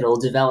it'll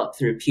develop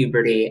through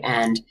puberty,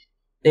 and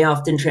they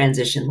often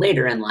transition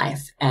later in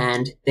life,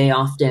 and they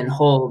often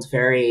hold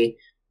very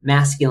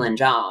masculine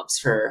jobs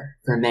for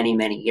many,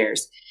 many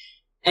years.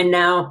 And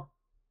now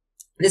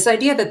this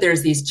idea that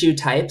there's these two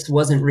types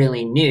wasn't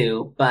really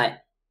new, but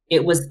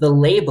it was the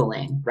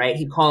labeling, right?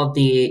 He called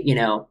the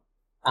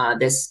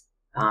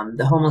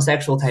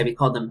homosexual type, he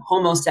called them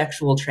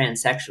homosexual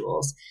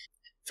transsexuals.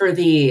 For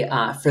the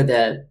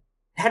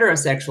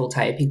heterosexual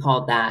type, he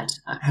called that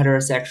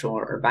heterosexual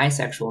or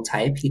bisexual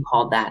type. He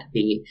called that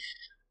the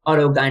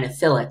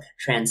autogynephilic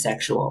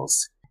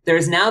transsexuals.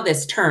 There's now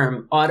this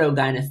term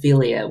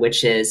autogynephilia,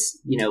 which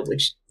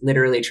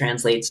literally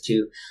translates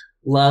to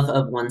love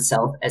of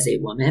oneself as a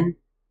woman,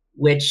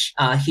 which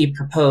he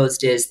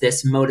proposed is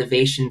this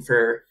motivation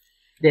for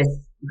this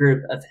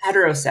group of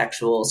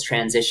heterosexuals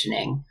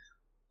transitioning,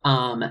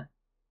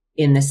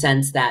 in the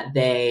sense that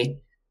they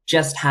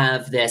just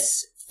have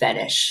this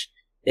fetish.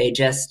 They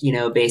just,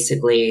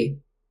 basically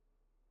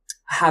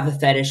have a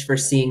fetish for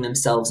seeing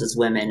themselves as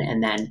women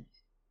and then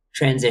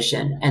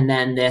transition. And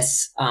then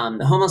this,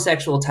 the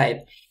homosexual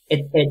type,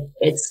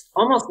 it's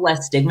almost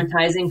less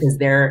stigmatizing because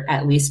they're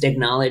at least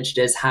acknowledged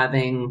as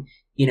having,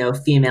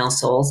 female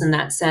souls in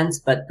that sense.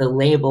 But the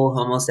label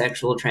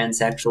homosexual,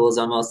 transsexual is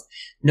almost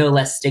no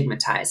less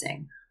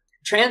stigmatizing.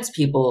 Trans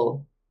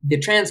people, the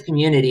trans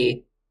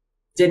community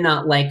did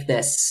not like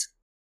this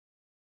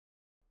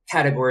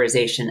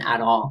categorization at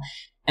all.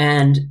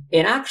 And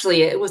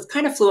it was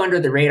kind of flew under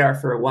the radar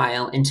for a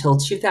while until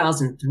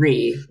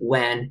 2003,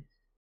 when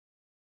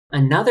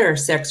another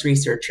sex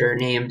researcher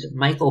named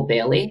Michael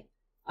Bailey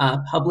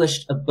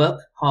published a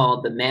book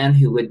called The Man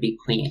Who Would Be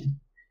Queen.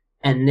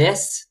 And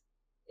this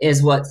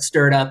is what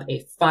stirred up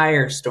a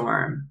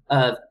firestorm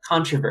of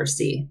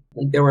controversy.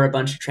 Like, there were a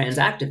bunch of trans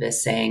activists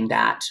saying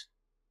that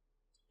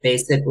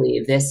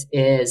basically this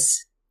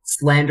is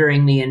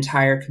slandering the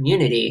entire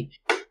community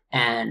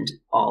and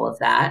all of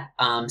that.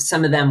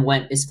 Some of them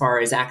went as far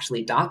as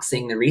actually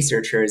doxing the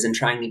researchers and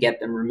trying to get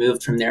them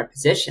removed from their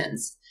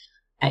positions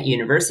at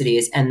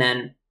universities. And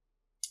then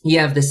you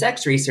have the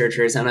sex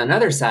researchers on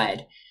another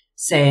side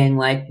saying,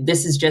 like,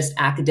 this is just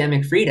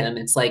academic freedom.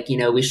 It's like,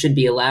 we should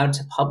be allowed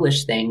to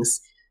publish things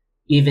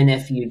even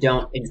if you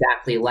don't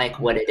exactly like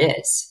what it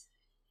is.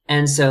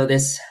 And so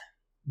this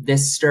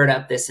stirred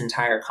up this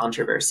entire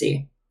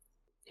controversy.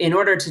 In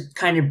order to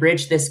kind of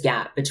bridge this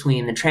gap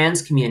between the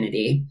trans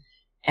community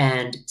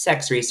and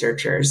sex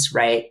researchers,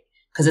 right?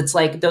 Because it's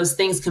like those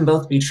things can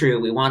both be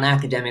true. We want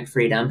academic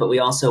freedom, but we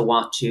also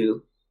want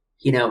to,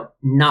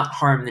 not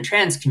harm the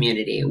trans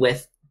community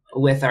with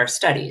our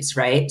studies,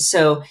 right?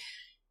 So,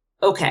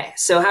 okay,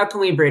 so how can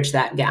we bridge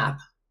that gap?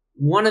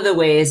 One of the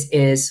ways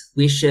is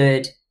we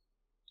should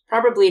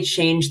probably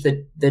change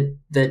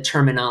the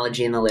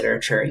terminology in the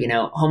literature.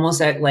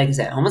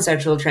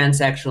 Homosexual,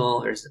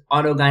 transsexual, or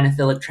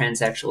autogynephilic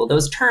transsexual.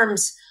 Those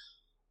terms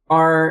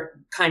are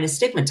kind of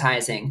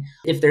stigmatizing.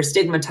 If they're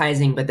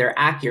stigmatizing but they're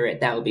accurate,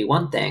 that would be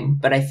one thing.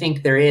 But I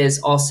think there is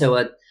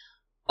also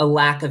a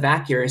lack of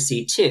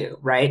accuracy too,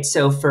 right?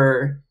 So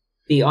for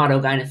the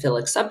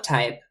autogynephilic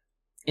subtype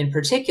in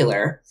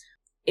particular,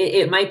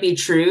 it might be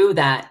true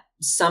that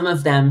some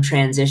of them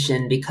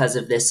transition because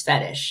of this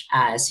fetish,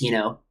 as,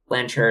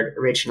 Blanchard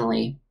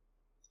originally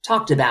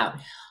talked about.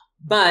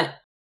 But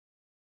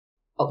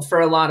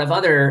for a lot of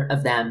other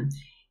of them,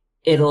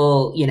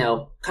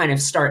 it'll, kind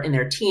of start in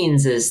their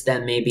teens as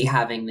them maybe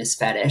having this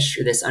fetish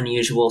or this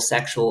unusual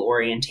sexual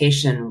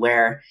orientation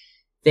where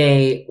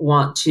they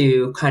want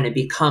to kind of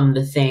become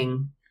the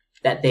thing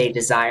that they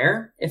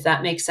desire, if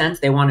that makes sense.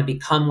 They want to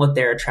become what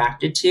they're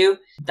attracted to.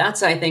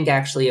 That's, I think,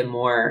 actually a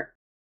more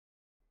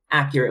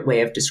accurate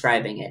way of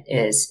describing it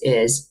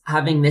is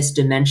having this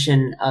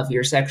dimension of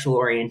your sexual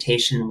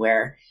orientation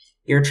where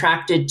you're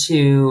attracted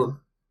to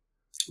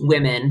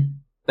women,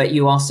 but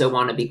you also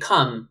want to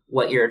become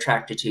what you're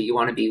attracted to. You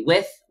want to be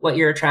with what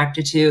you're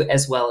attracted to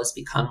as well as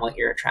become what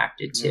you're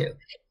attracted to.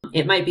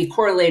 It might be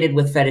correlated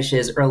with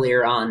fetishes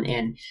earlier on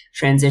in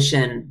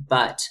transition,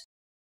 but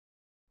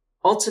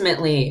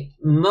ultimately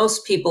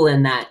most people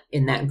in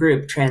that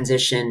group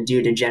transition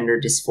due to gender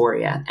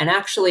dysphoria. And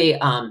actually,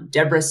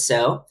 Deborah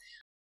So,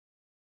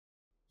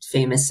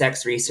 famous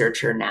sex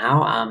researcher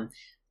now,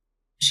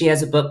 she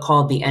has a book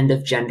called The End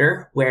of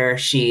Gender, where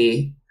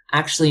she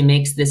actually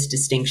makes this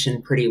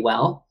distinction pretty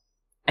well,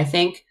 I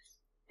think.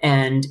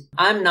 And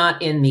I'm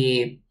not in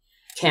the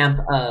camp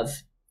of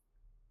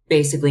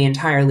basically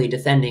entirely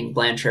defending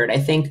Blanchard. I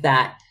think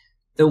that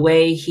the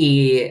way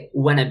he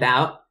went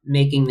about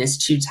making this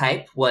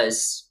two-type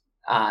was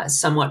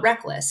somewhat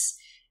reckless,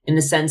 in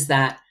the sense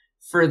that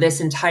for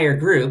this entire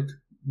group,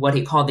 what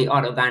he called the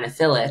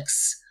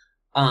autogynephilics,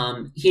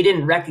 he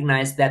didn't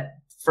recognize that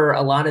for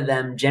a lot of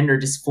them, gender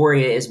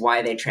dysphoria is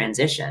why they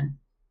transition,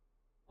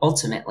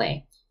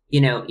 ultimately.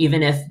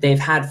 Even if they've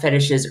had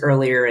fetishes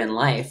earlier in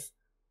life,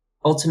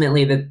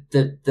 ultimately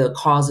the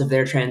cause of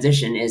their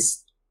transition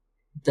is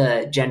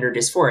the gender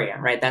dysphoria,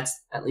 right? That's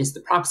at least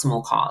the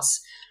proximal cause,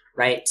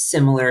 right?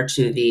 Similar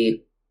to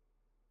the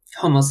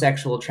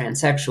homosexual,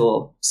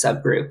 transsexual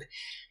subgroup.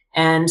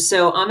 And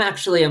so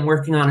I'm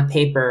working on a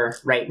paper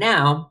right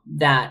now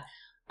that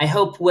I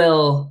hope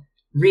will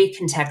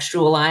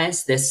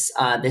recontextualize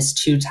this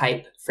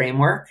two-type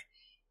framework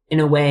in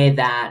a way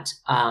that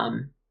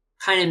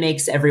kind of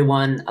makes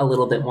everyone a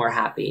little bit more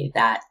happy,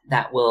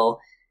 that will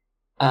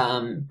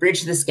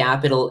bridge this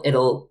gap.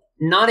 It'll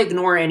not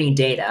ignore any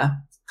data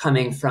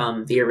coming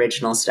from the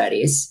original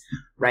studies,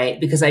 right?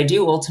 Because I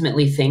do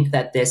ultimately think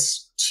that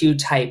this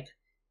two-type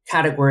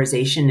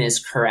categorization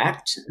is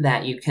correct,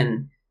 that you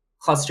can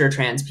cluster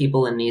trans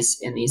people in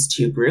these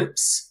two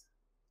groups.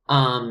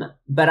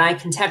 But I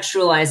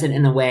contextualize it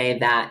in a way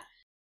that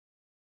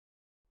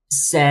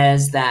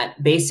says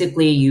that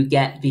basically you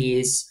get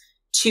these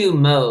two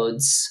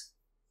modes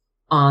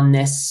on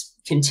this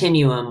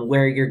continuum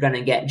where you're going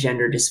to get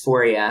gender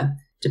dysphoria,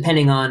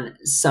 depending on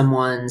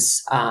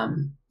someone's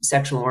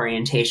sexual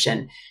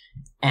orientation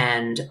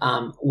and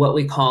what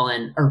we call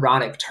an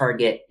erotic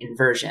target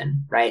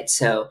inversion, right?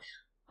 So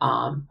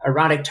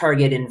erotic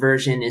target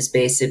inversion is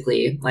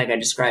basically, like I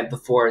described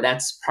before,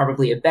 that's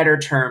probably a better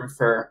term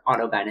for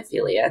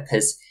autogynephilia,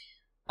 because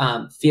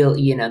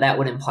that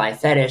would imply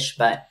fetish,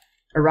 but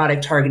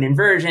erotic target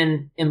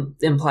inversion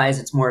implies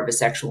it's more of a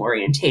sexual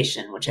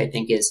orientation, which I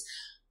think is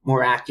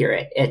more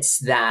accurate. It's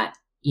that,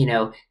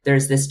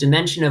 there's this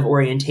dimension of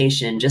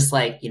orientation, just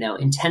like,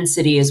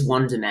 intensity is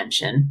one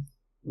dimension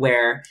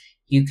where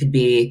you could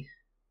be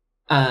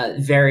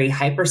very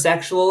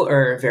hypersexual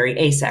or very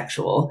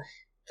asexual.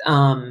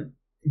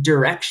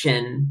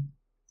 direction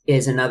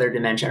is another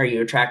dimension. Are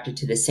you attracted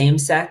to the same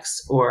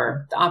sex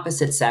or the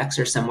opposite sex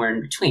or somewhere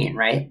in between,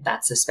 right?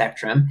 That's a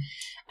spectrum.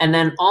 And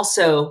then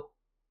also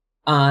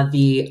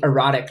the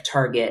erotic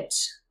target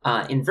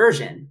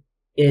inversion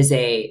is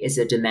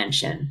a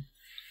dimension,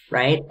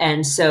 right?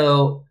 And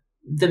so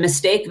the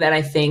mistake that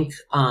I think,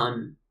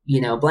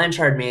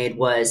 Blanchard made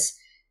was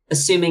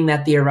assuming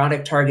that the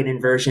erotic target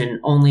inversion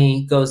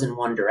only goes in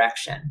one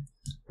direction,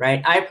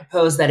 right? I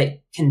propose that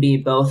it can be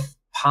both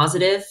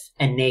positive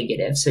and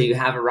negative. So you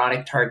have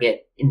erotic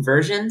target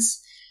inversions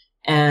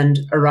and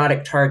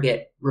erotic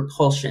target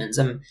repulsions.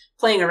 I'm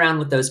playing around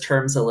with those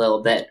terms a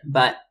little bit,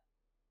 but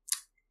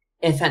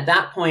if at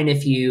that point,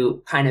 if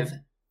you kind of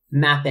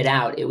map it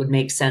out, it would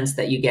make sense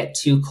that you get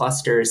two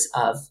clusters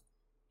of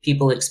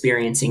people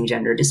experiencing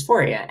gender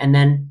dysphoria. And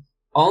then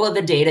all of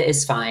the data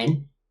is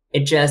fine.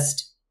 It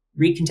just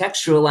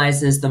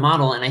recontextualizes the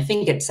model. And I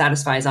think it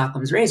satisfies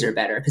Occam's razor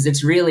better because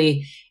it's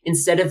really,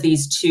 instead of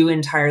these two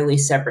entirely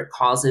separate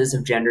causes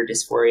of gender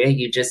dysphoria,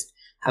 you just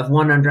have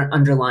one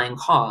underlying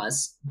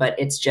cause, but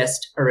it's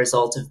just a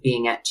result of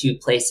being at two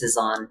places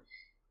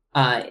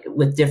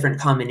with different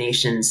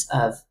combinations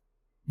of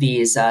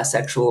these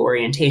sexual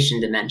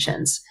orientation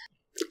dimensions.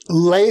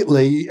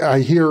 Lately, I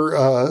hear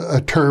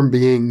a term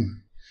being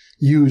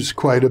used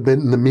quite a bit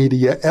in the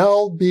media,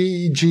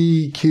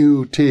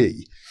 LGBTQ,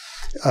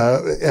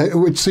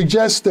 which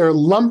suggests they're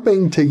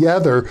lumping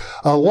together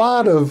a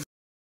lot of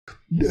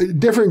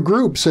different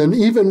groups. And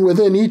even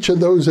within each of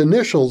those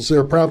initials, there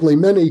are probably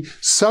many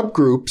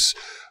subgroups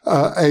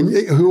and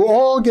who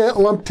all get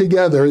lumped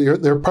together.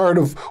 They're part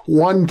of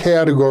one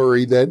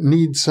category that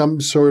needs some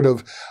sort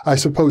of, I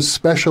suppose,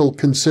 special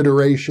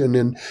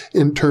consideration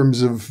in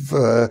terms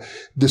of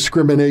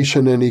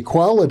discrimination and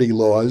equality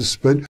laws.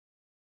 But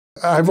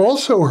I've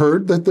also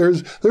heard that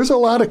there's a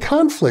lot of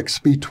conflicts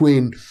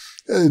between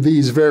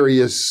these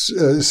various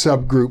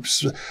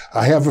subgroups.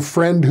 I have a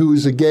friend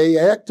who's a gay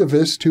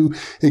activist who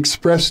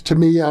expressed to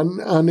me on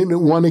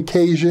one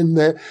occasion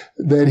that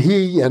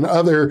he and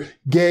other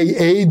gay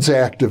AIDS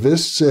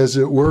activists, as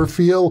it were,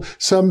 feel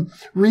some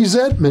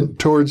resentment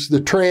towards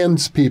the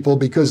trans people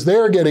because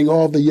they're getting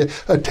all the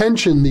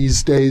attention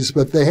these days,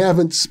 but they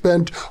haven't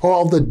spent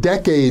all the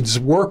decades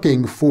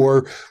working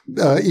for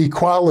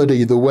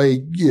equality the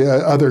way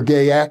other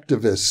gay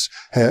activists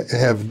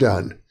have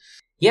done.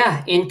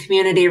 Yeah,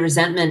 in-community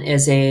resentment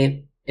is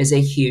a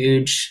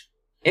huge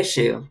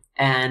issue,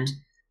 and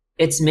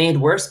it's made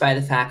worse by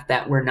the fact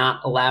that we're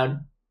not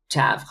allowed to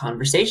have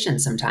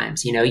conversations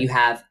sometimes.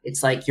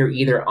 It's like you're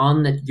either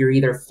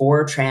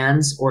for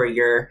trans or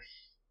you're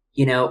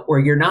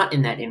not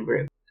in that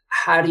in-group.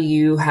 How do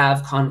you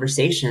have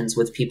conversations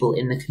with people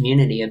in the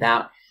community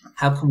about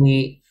how can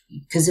we,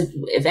 because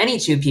if any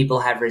two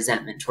people have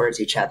resentment towards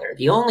each other,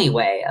 the only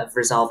way of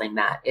resolving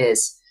that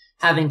is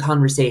having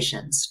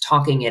conversations,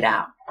 talking it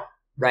out,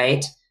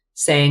 right?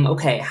 Saying,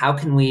 okay, how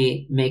can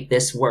we make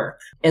this work?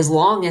 As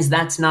long as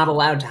that's not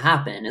allowed to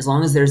happen, as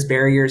long as there's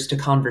barriers to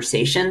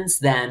conversations,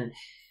 then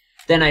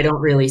I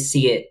don't really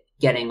see it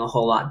getting a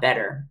whole lot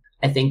better.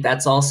 I think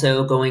that's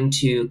also going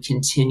to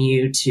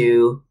continue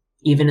to,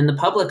 even in the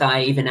public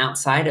eye, even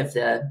outside of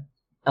the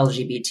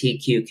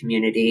LGBTQ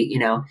community,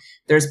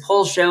 there's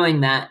polls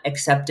showing that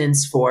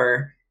acceptance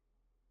for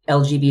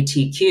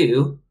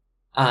LGBTQ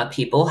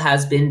people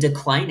has been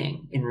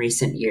declining in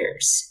recent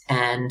years.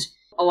 And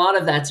a lot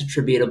of that's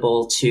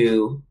attributable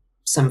to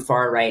some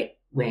far right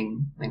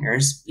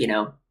wingers,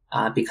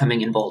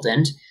 becoming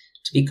emboldened.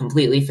 To be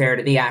completely fair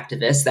to the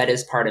activists, that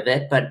is part of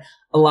it. But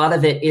a lot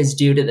of it is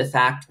due to the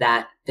fact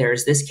that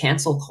there's this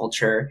cancel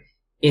culture.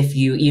 If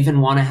you even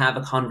want to have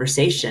a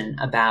conversation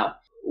about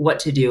what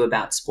to do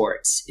about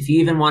sports, if you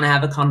even want to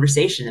have a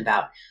conversation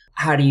about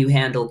how do you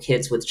handle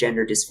kids with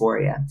gender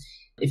dysphoria,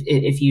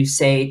 if you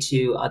say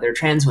to other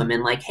trans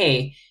women, like,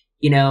 hey,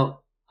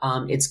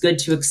 it's good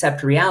to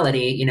accept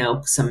reality,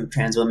 some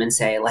trans women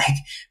say, like,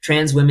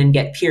 trans women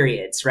get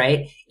periods,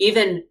 right?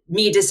 Even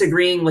me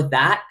disagreeing with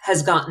that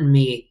has gotten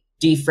me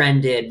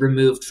defriended,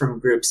 removed from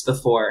groups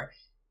before.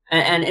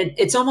 And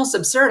it's almost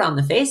absurd on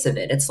the face of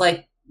it. It's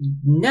like,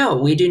 no,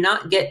 we do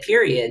not get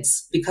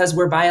periods because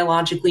we're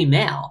biologically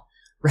male,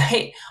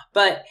 right?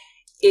 But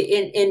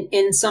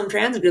in some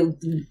trans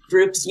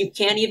groups, you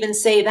can't even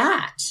say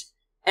that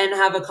and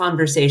have a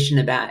conversation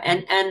about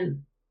it.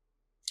 And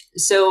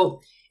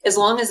so as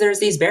long as there's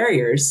these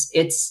barriers,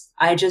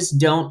 I just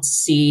don't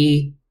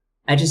see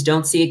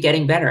it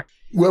getting better.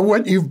 Well,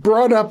 what you've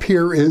brought up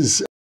here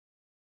is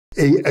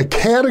a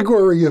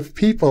category of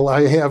people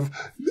I have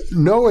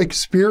no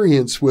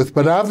experience with,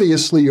 but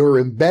obviously are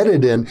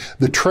embedded in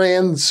the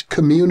trans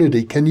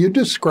community. Can you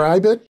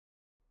describe it?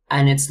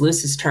 And its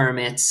loosest term,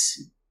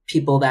 it's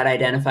people that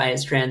identify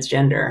as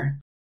transgender.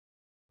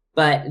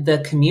 But the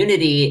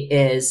community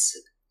is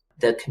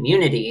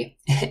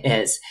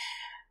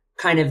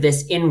kind of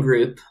this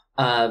in-group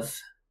of,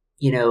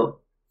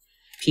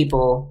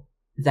 people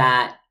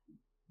that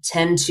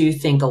tend to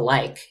think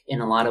alike in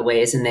a lot of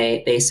ways, and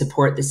they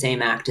support the same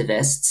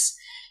activists.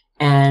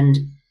 And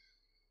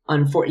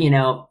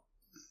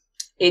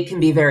it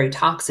can be very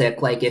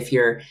toxic. Like if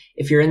you're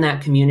in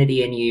that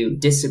community and you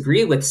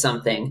disagree with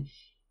something,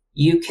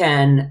 you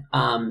can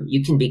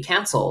be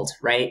canceled,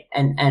 right?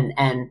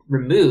 And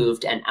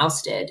removed and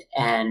ousted.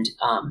 And,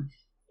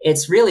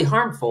 it's really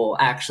harmful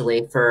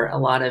actually for a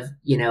lot of,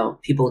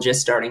 people just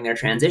starting their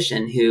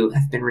transition who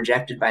have been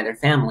rejected by their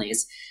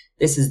families.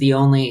 This is the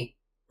only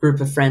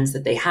group of friends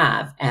that they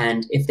have.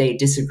 And if they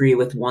disagree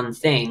with one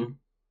thing,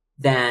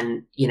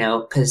 then,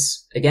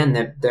 cause again,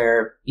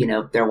 they're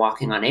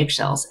walking on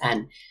eggshells.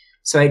 And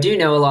so I do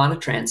know a lot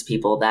of trans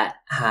people that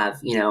have,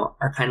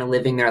 are kind of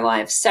living their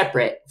lives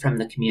separate from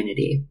the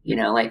community.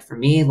 Like for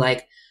me,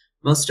 like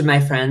most of my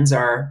friends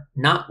are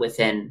not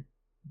within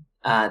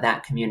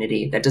that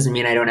community. That doesn't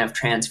mean I don't have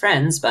trans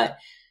friends, but,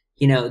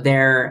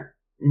 they're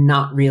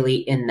not really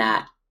in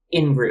that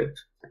in-group.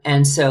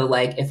 And so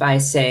like if I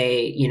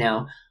say,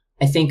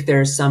 I think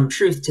there's some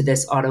truth to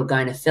this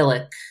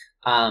autogynephilic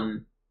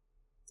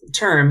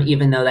term,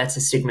 even though that's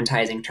a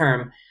stigmatizing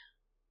term,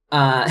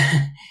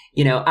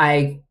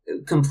 I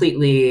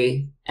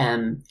completely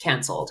am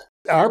canceled.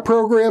 Our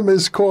program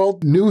is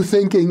called New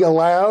Thinking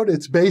Aloud.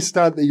 It's based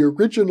on the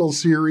original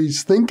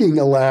series, Thinking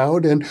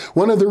Aloud. And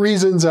one of the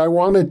reasons I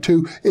wanted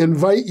to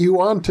invite you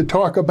on to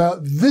talk about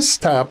this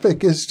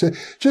topic is to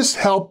just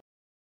help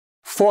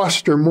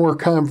foster more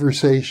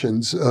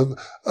conversations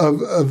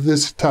of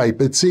this type.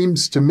 It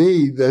seems to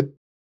me that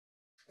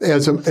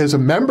as a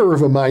member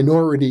of a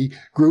minority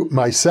group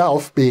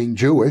myself, being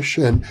Jewish,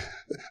 and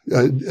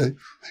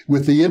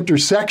with the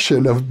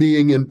intersection of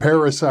being in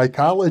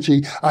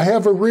parapsychology, I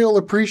have a real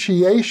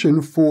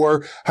appreciation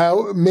for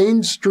how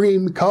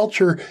mainstream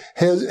culture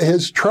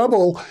has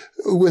trouble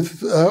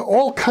with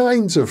all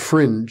kinds of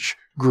fringe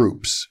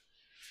groups.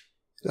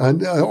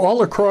 And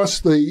all across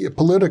the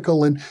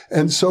political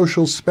and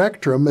social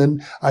spectrum.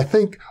 And I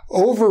think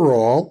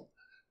overall,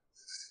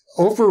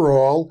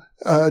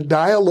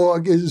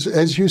 dialogue is,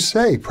 as you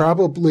say,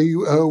 probably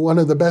one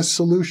of the best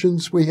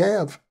solutions we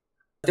have.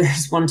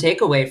 There's one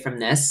takeaway from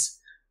this,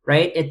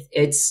 right?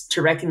 It's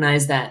to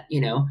recognize that,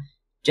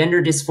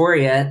 gender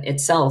dysphoria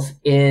itself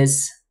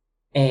is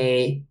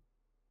a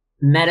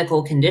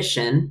medical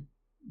condition,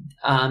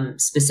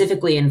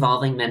 specifically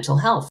involving mental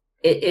health.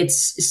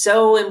 It's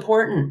so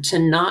important to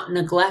not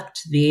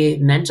neglect the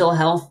mental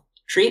health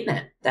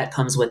treatment that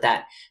comes with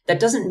that. That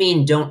doesn't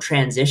mean don't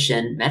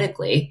transition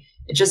medically.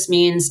 It just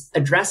means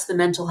address the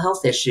mental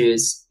health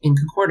issues in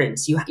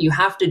concordance. You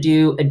have to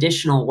do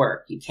additional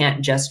work. You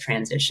can't just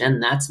transition.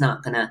 That's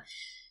not going to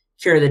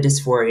cure the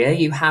dysphoria.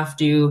 You have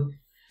to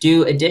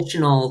do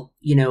additional,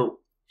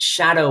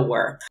 shadow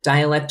work.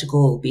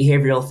 Dialectical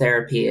behavioral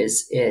therapy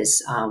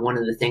is one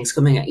of the things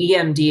coming up.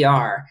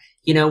 EMDR,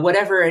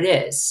 whatever it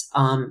is,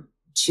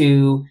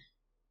 to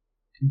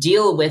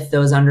deal with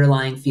those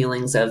underlying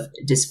feelings of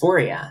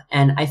dysphoria.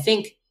 And I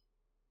think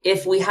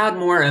if we had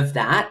more of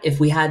that,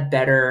 if we had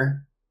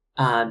better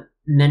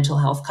mental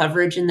health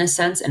coverage in this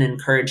sense and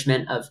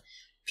encouragement of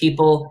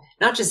people,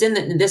 not just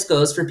this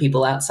goes for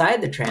people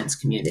outside the trans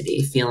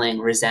community feeling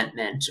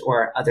resentment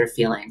or other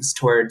feelings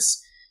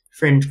towards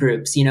fringe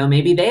groups,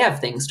 maybe they have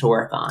things to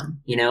work on,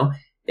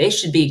 they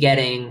should be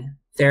getting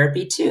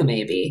therapy too,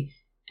 maybe.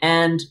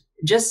 And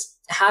just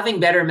having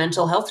better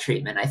mental health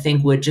treatment, I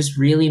think, would just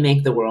really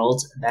make the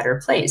world a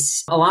better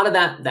place. A lot of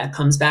that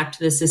comes back to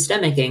the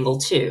systemic angle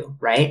too,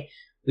 right?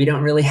 We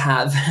don't really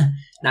have,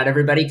 not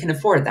everybody can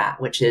afford that,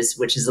 which is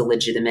a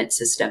legitimate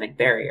systemic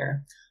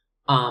barrier.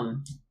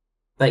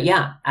 But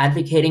yeah,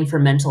 advocating for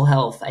mental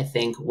health, I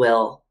think,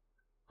 will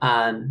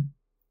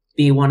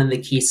be one of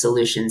the key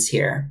solutions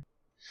here.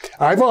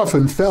 I've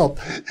often felt,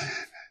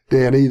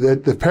 Danny,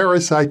 that the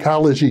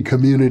parapsychology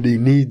community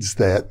needs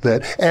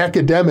that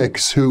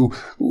academics who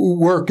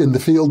work in the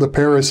field of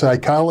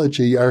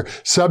parapsychology are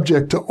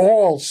subject to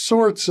all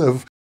sorts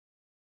of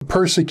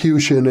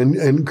persecution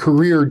and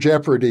career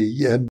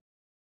jeopardy, and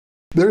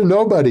there's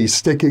nobody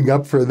sticking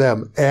up for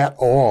them at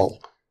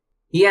all.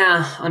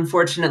 Yeah,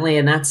 unfortunately,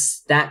 and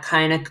that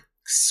kind of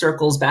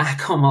circles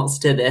back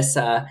almost to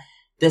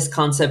this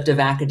concept of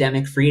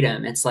academic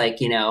freedom. It's like,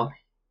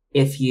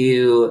 if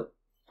you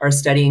are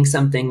studying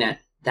something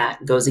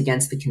that goes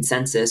against the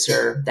consensus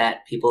or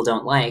that people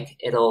don't like,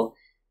 it'll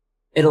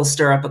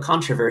stir up a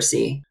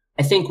controversy.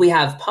 I think we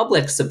have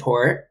public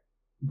support,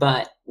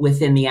 but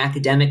within the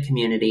academic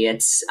community,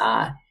 it's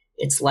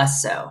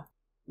less so.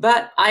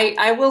 But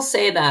I will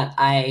say that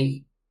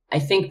I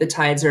think the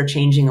tides are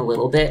changing a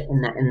little bit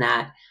in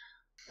that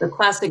the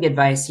classic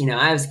advice,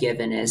 I was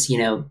given is,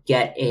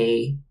 get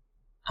a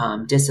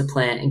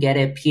discipline and get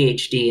a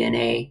PhD in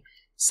a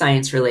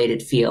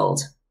science-related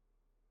field.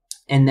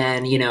 And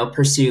then,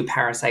 pursue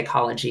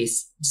parapsychology,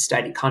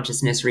 study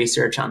consciousness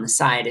research on the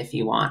side if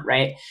you want,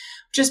 right?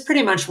 Which is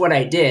pretty much what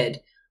I did.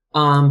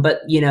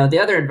 But, the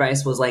other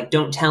advice was like,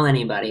 don't tell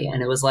anybody.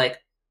 And it was like,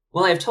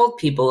 well, I've showed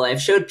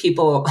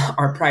people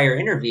our prior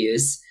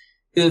interviews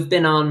who've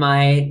been on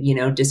my,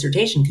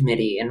 dissertation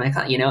committee and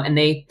and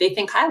they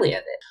think highly of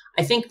it.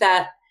 I think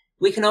that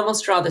we can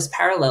almost draw this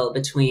parallel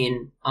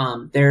between,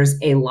 there's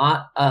a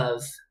lot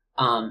of,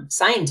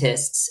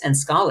 scientists and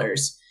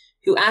scholars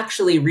who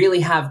actually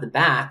really have the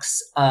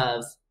backs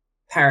of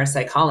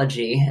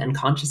parapsychology and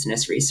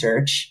consciousness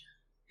research,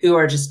 who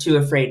are just too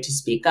afraid to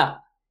speak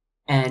up.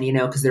 And,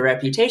 because their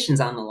reputation's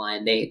on the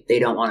line, they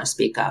don't want to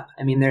speak up.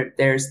 I mean,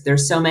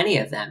 there's so many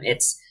of them.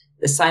 It's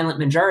the silent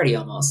majority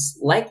almost.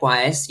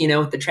 Likewise,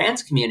 with the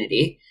trans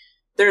community,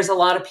 there's a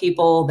lot of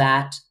people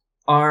that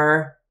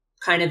are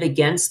kind of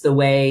against the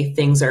way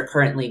things are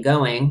currently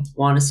going,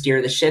 want to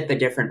steer the ship a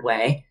different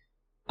way,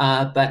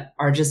 but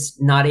are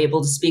just not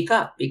able to speak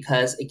up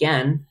because,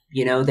 again,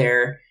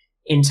 their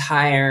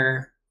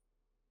entire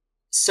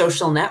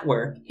social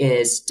network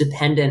is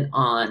dependent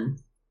on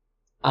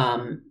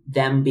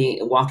them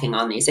walking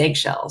on these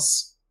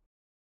eggshells.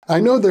 I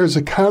know there's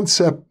a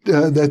concept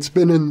that's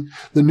been in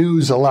the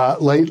news a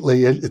lot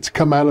lately. It's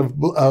come out of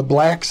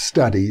Black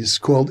studies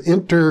called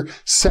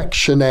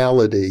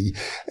intersectionality.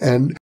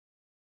 And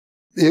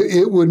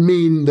it would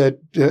mean that,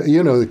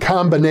 the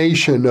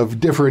combination of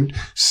different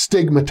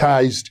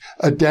stigmatized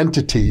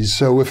identities.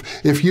 So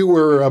if you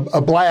were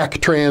a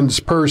Black trans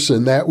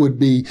person, that would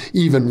be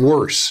even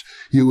worse.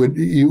 You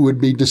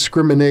would be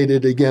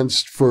discriminated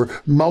against for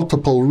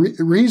multiple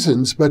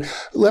reasons. But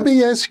let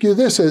me ask you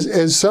this,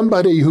 as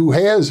somebody who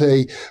has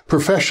a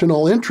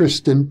professional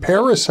interest in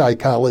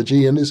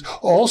parapsychology and is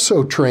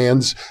also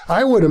trans,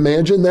 I would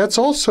imagine that's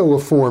also a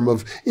form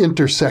of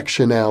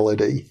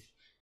intersectionality.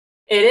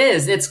 It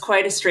is. It's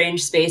quite a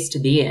strange space to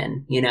be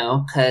in,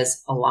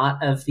 because a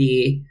lot of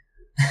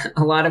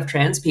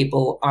trans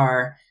people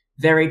are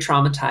very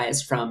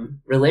traumatized from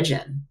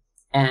religion,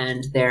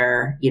 and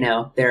they're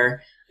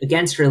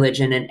against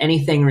religion and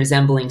anything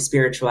resembling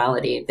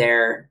spirituality.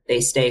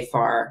 They stay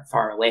far,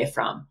 far away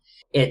from.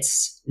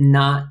 It's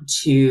not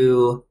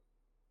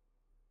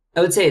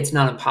I would say it's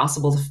not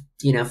impossible to,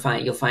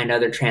 you'll find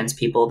other trans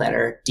people that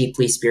are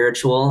deeply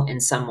spiritual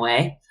in some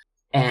way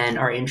and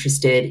are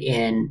interested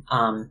in,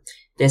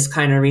 this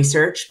kind of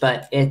research,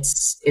 but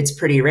it's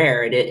pretty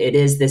rare. It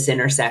is this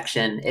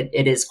intersection.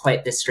 It is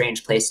quite this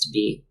strange space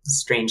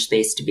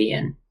to be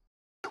in.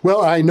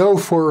 Well, I know,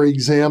 for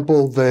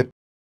example, that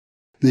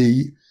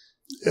the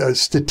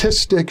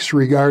statistics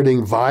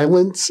regarding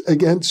violence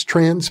against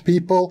trans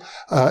people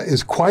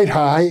is quite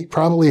high,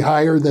 probably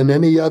higher than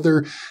any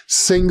other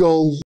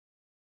single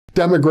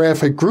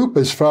demographic group,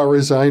 as far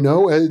as I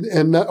know,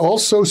 and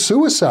also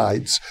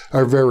suicides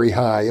are very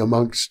high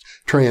amongst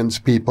trans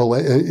people.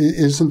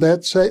 Isn't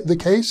that the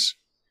case?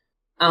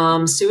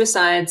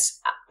 Suicides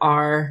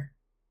are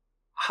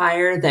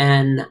higher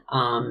than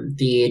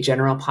the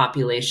general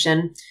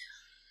population,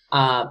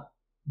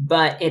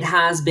 but it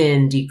has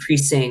been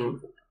decreasing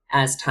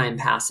as time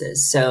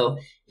passes. So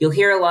you'll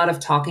hear a lot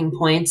of talking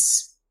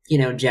points,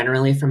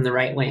 generally from the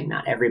right wing,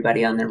 not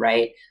everybody on the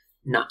right,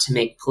 not to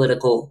make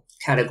political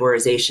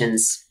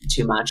categorizations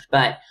too much,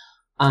 but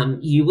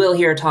you will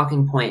hear a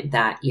talking point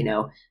that,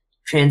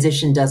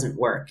 transition doesn't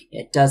work.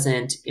 It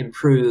doesn't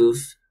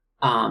improve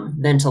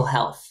mental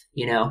health.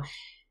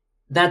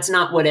 That's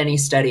not what any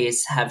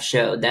studies have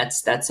showed.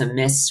 That's a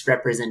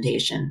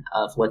misrepresentation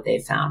of what they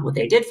found. What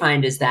they did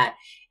find is that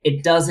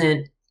it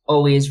doesn't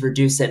always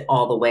reduce it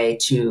all the way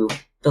to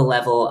the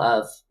level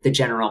of the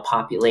general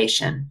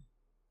population,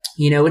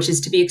 which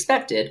is to be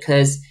expected,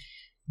 because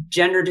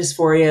gender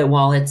dysphoria,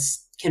 while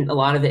a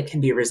lot of it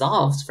can be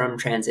resolved from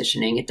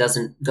transitioning, it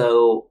doesn't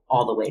go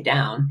all the way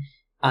down.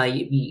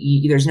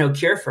 There's no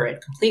cure for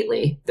it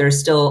completely. There's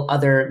still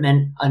other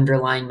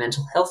underlying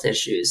mental health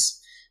issues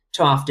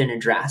to often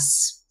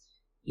address,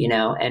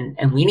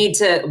 and we need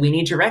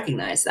to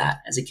recognize that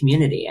as a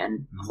community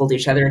and hold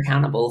each other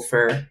accountable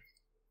for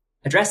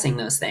addressing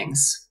those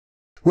things.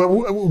 Well,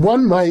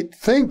 one might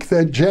think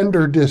that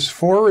gender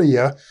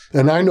dysphoria,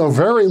 and I know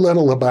very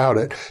little about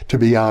it, to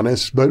be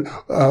honest, but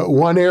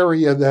one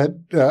area that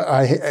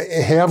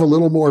I have a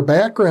little more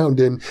background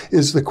in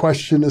is the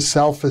question of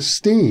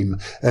self-esteem.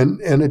 And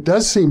it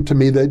does seem to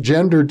me that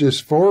gender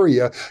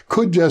dysphoria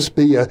could just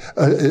be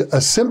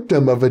a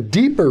symptom of a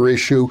deeper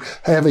issue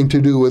having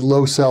to do with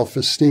low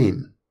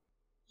self-esteem.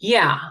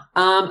 Yeah,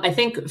 I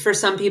think for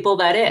some people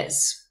that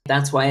is.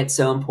 That's why it's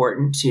so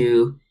important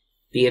to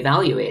be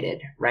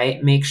evaluated,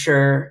 right? Make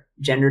sure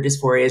gender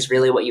dysphoria is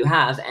really what you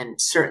have,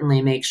 and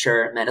certainly make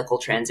sure medical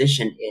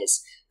transition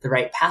is the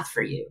right path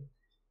for you,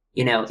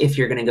 if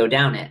you're going to go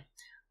down it.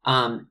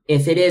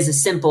 If it is a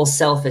simple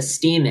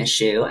self-esteem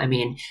issue, I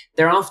mean,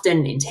 they're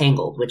often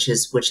entangled, which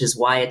is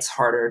why it's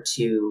harder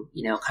to,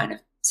 kind of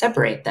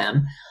separate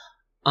them.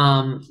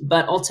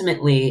 But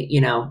ultimately,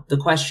 the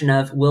question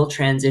of, will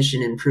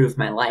transition improve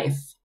my life?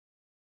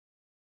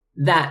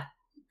 That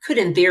could,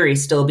 in theory,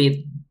 still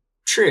be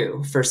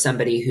true for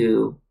somebody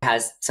who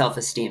has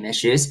self-esteem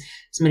issues.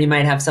 Somebody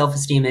might have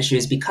self-esteem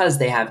issues because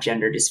they have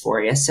gender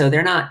dysphoria, so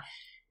they're not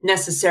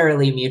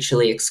necessarily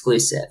mutually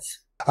exclusive.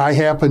 I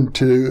happen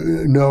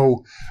to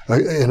know,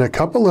 in a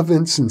couple of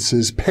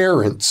instances,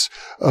 parents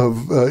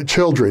of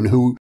children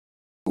who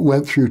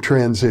went through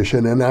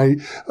transition, and I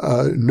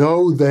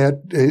know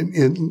that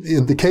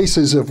in the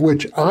cases of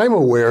which I'm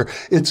aware,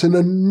 it's an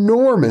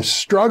enormous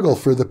struggle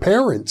for the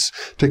parents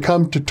to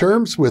come to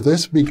terms with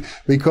this,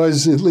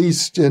 because at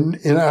least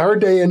in our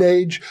day and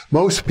age,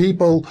 most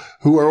people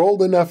who are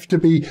old enough to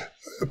be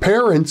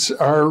parents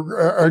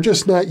are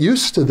just not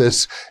used to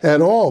this at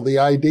all. The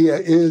idea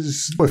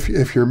is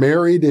if you're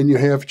married and you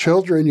have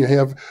children, you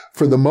have,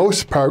 for the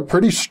most part,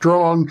 pretty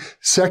strong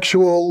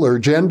sexual or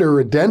gender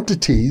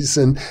identities.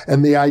 And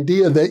the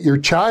idea that your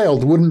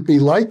child wouldn't be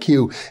like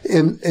you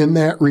in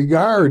that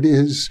regard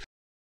is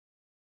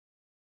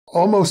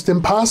almost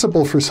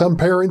impossible for some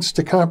parents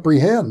to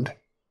comprehend.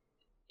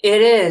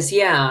 It is,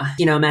 yeah.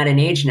 I'm at an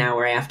age now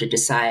where I have to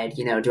decide,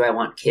 do I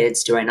want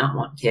kids? Do I not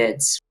want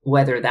kids?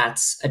 Whether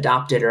that's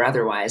adopted or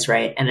otherwise,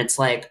 right? And it's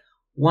like,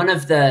 one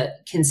of the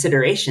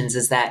considerations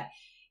is that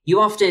you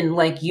often,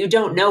 you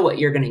don't know what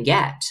you're going to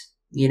get.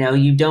 You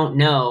don't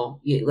know,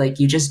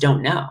 you just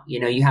don't know.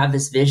 You have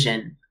this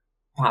vision,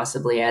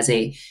 possibly as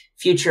a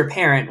future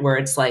parent, where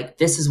it's like,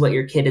 this is what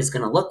your kid is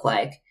going to look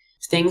like.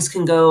 Things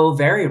can go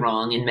very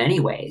wrong in many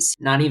ways.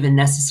 Not even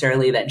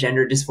necessarily that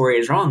gender dysphoria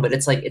is wrong, but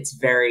it's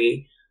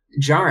very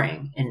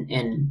jarring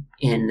in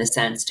the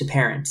sense to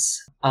parents.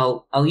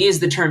 I'll use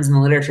the terms in the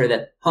literature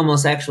that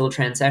homosexual,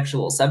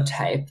 transsexual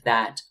subtype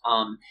that,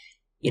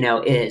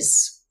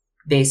 is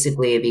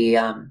basically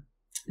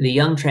the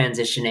young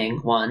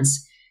transitioning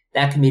ones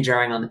that can be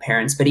jarring on the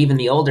parents, but even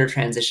the older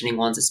transitioning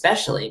ones,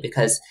 especially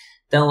because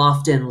they'll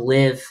often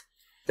live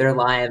their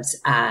lives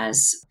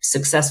as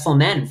successful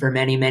men for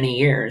many, many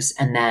years.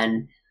 And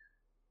then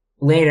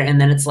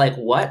it's like,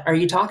 what are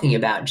you talking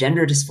about?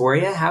 Gender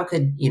dysphoria? How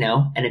could,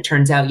 and it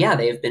turns out, yeah,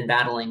 they've been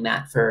battling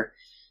that for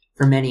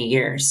many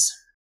years.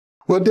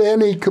 Well,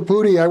 Dani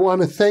Caputi, I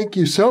want to thank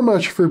you so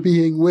much for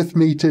being with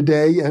me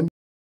today. And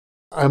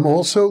I'm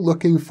also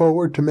looking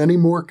forward to many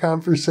more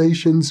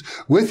conversations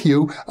with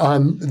you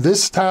on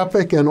this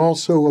topic and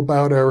also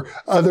about our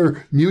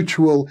other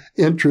mutual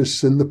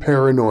interests in the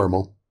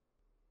paranormal.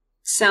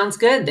 Sounds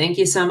good. Thank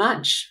you so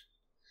much.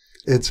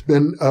 It's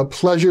been a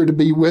pleasure to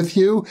be with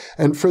you.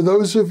 And for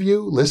those of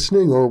you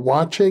listening or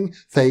watching,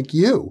 thank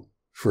you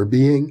for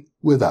being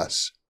with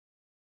us.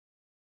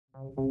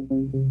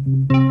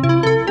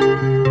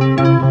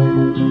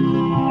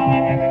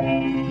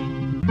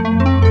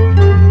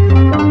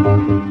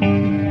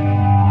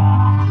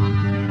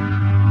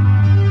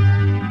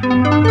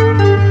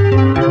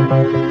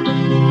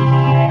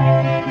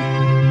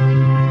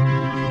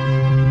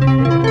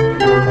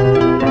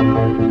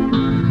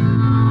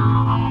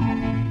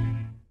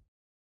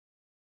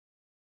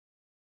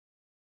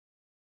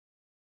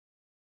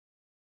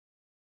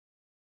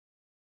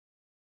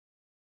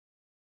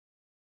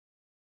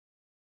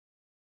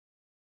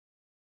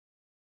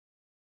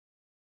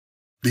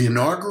 The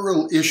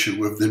inaugural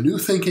issue of the New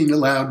Thinking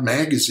Aloud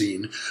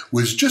magazine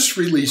was just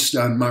released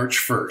on March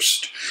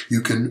 1st.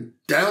 You can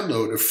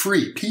download a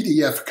free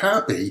PDF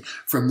copy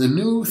from the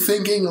New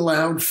Thinking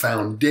Aloud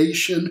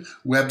Foundation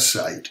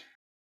website.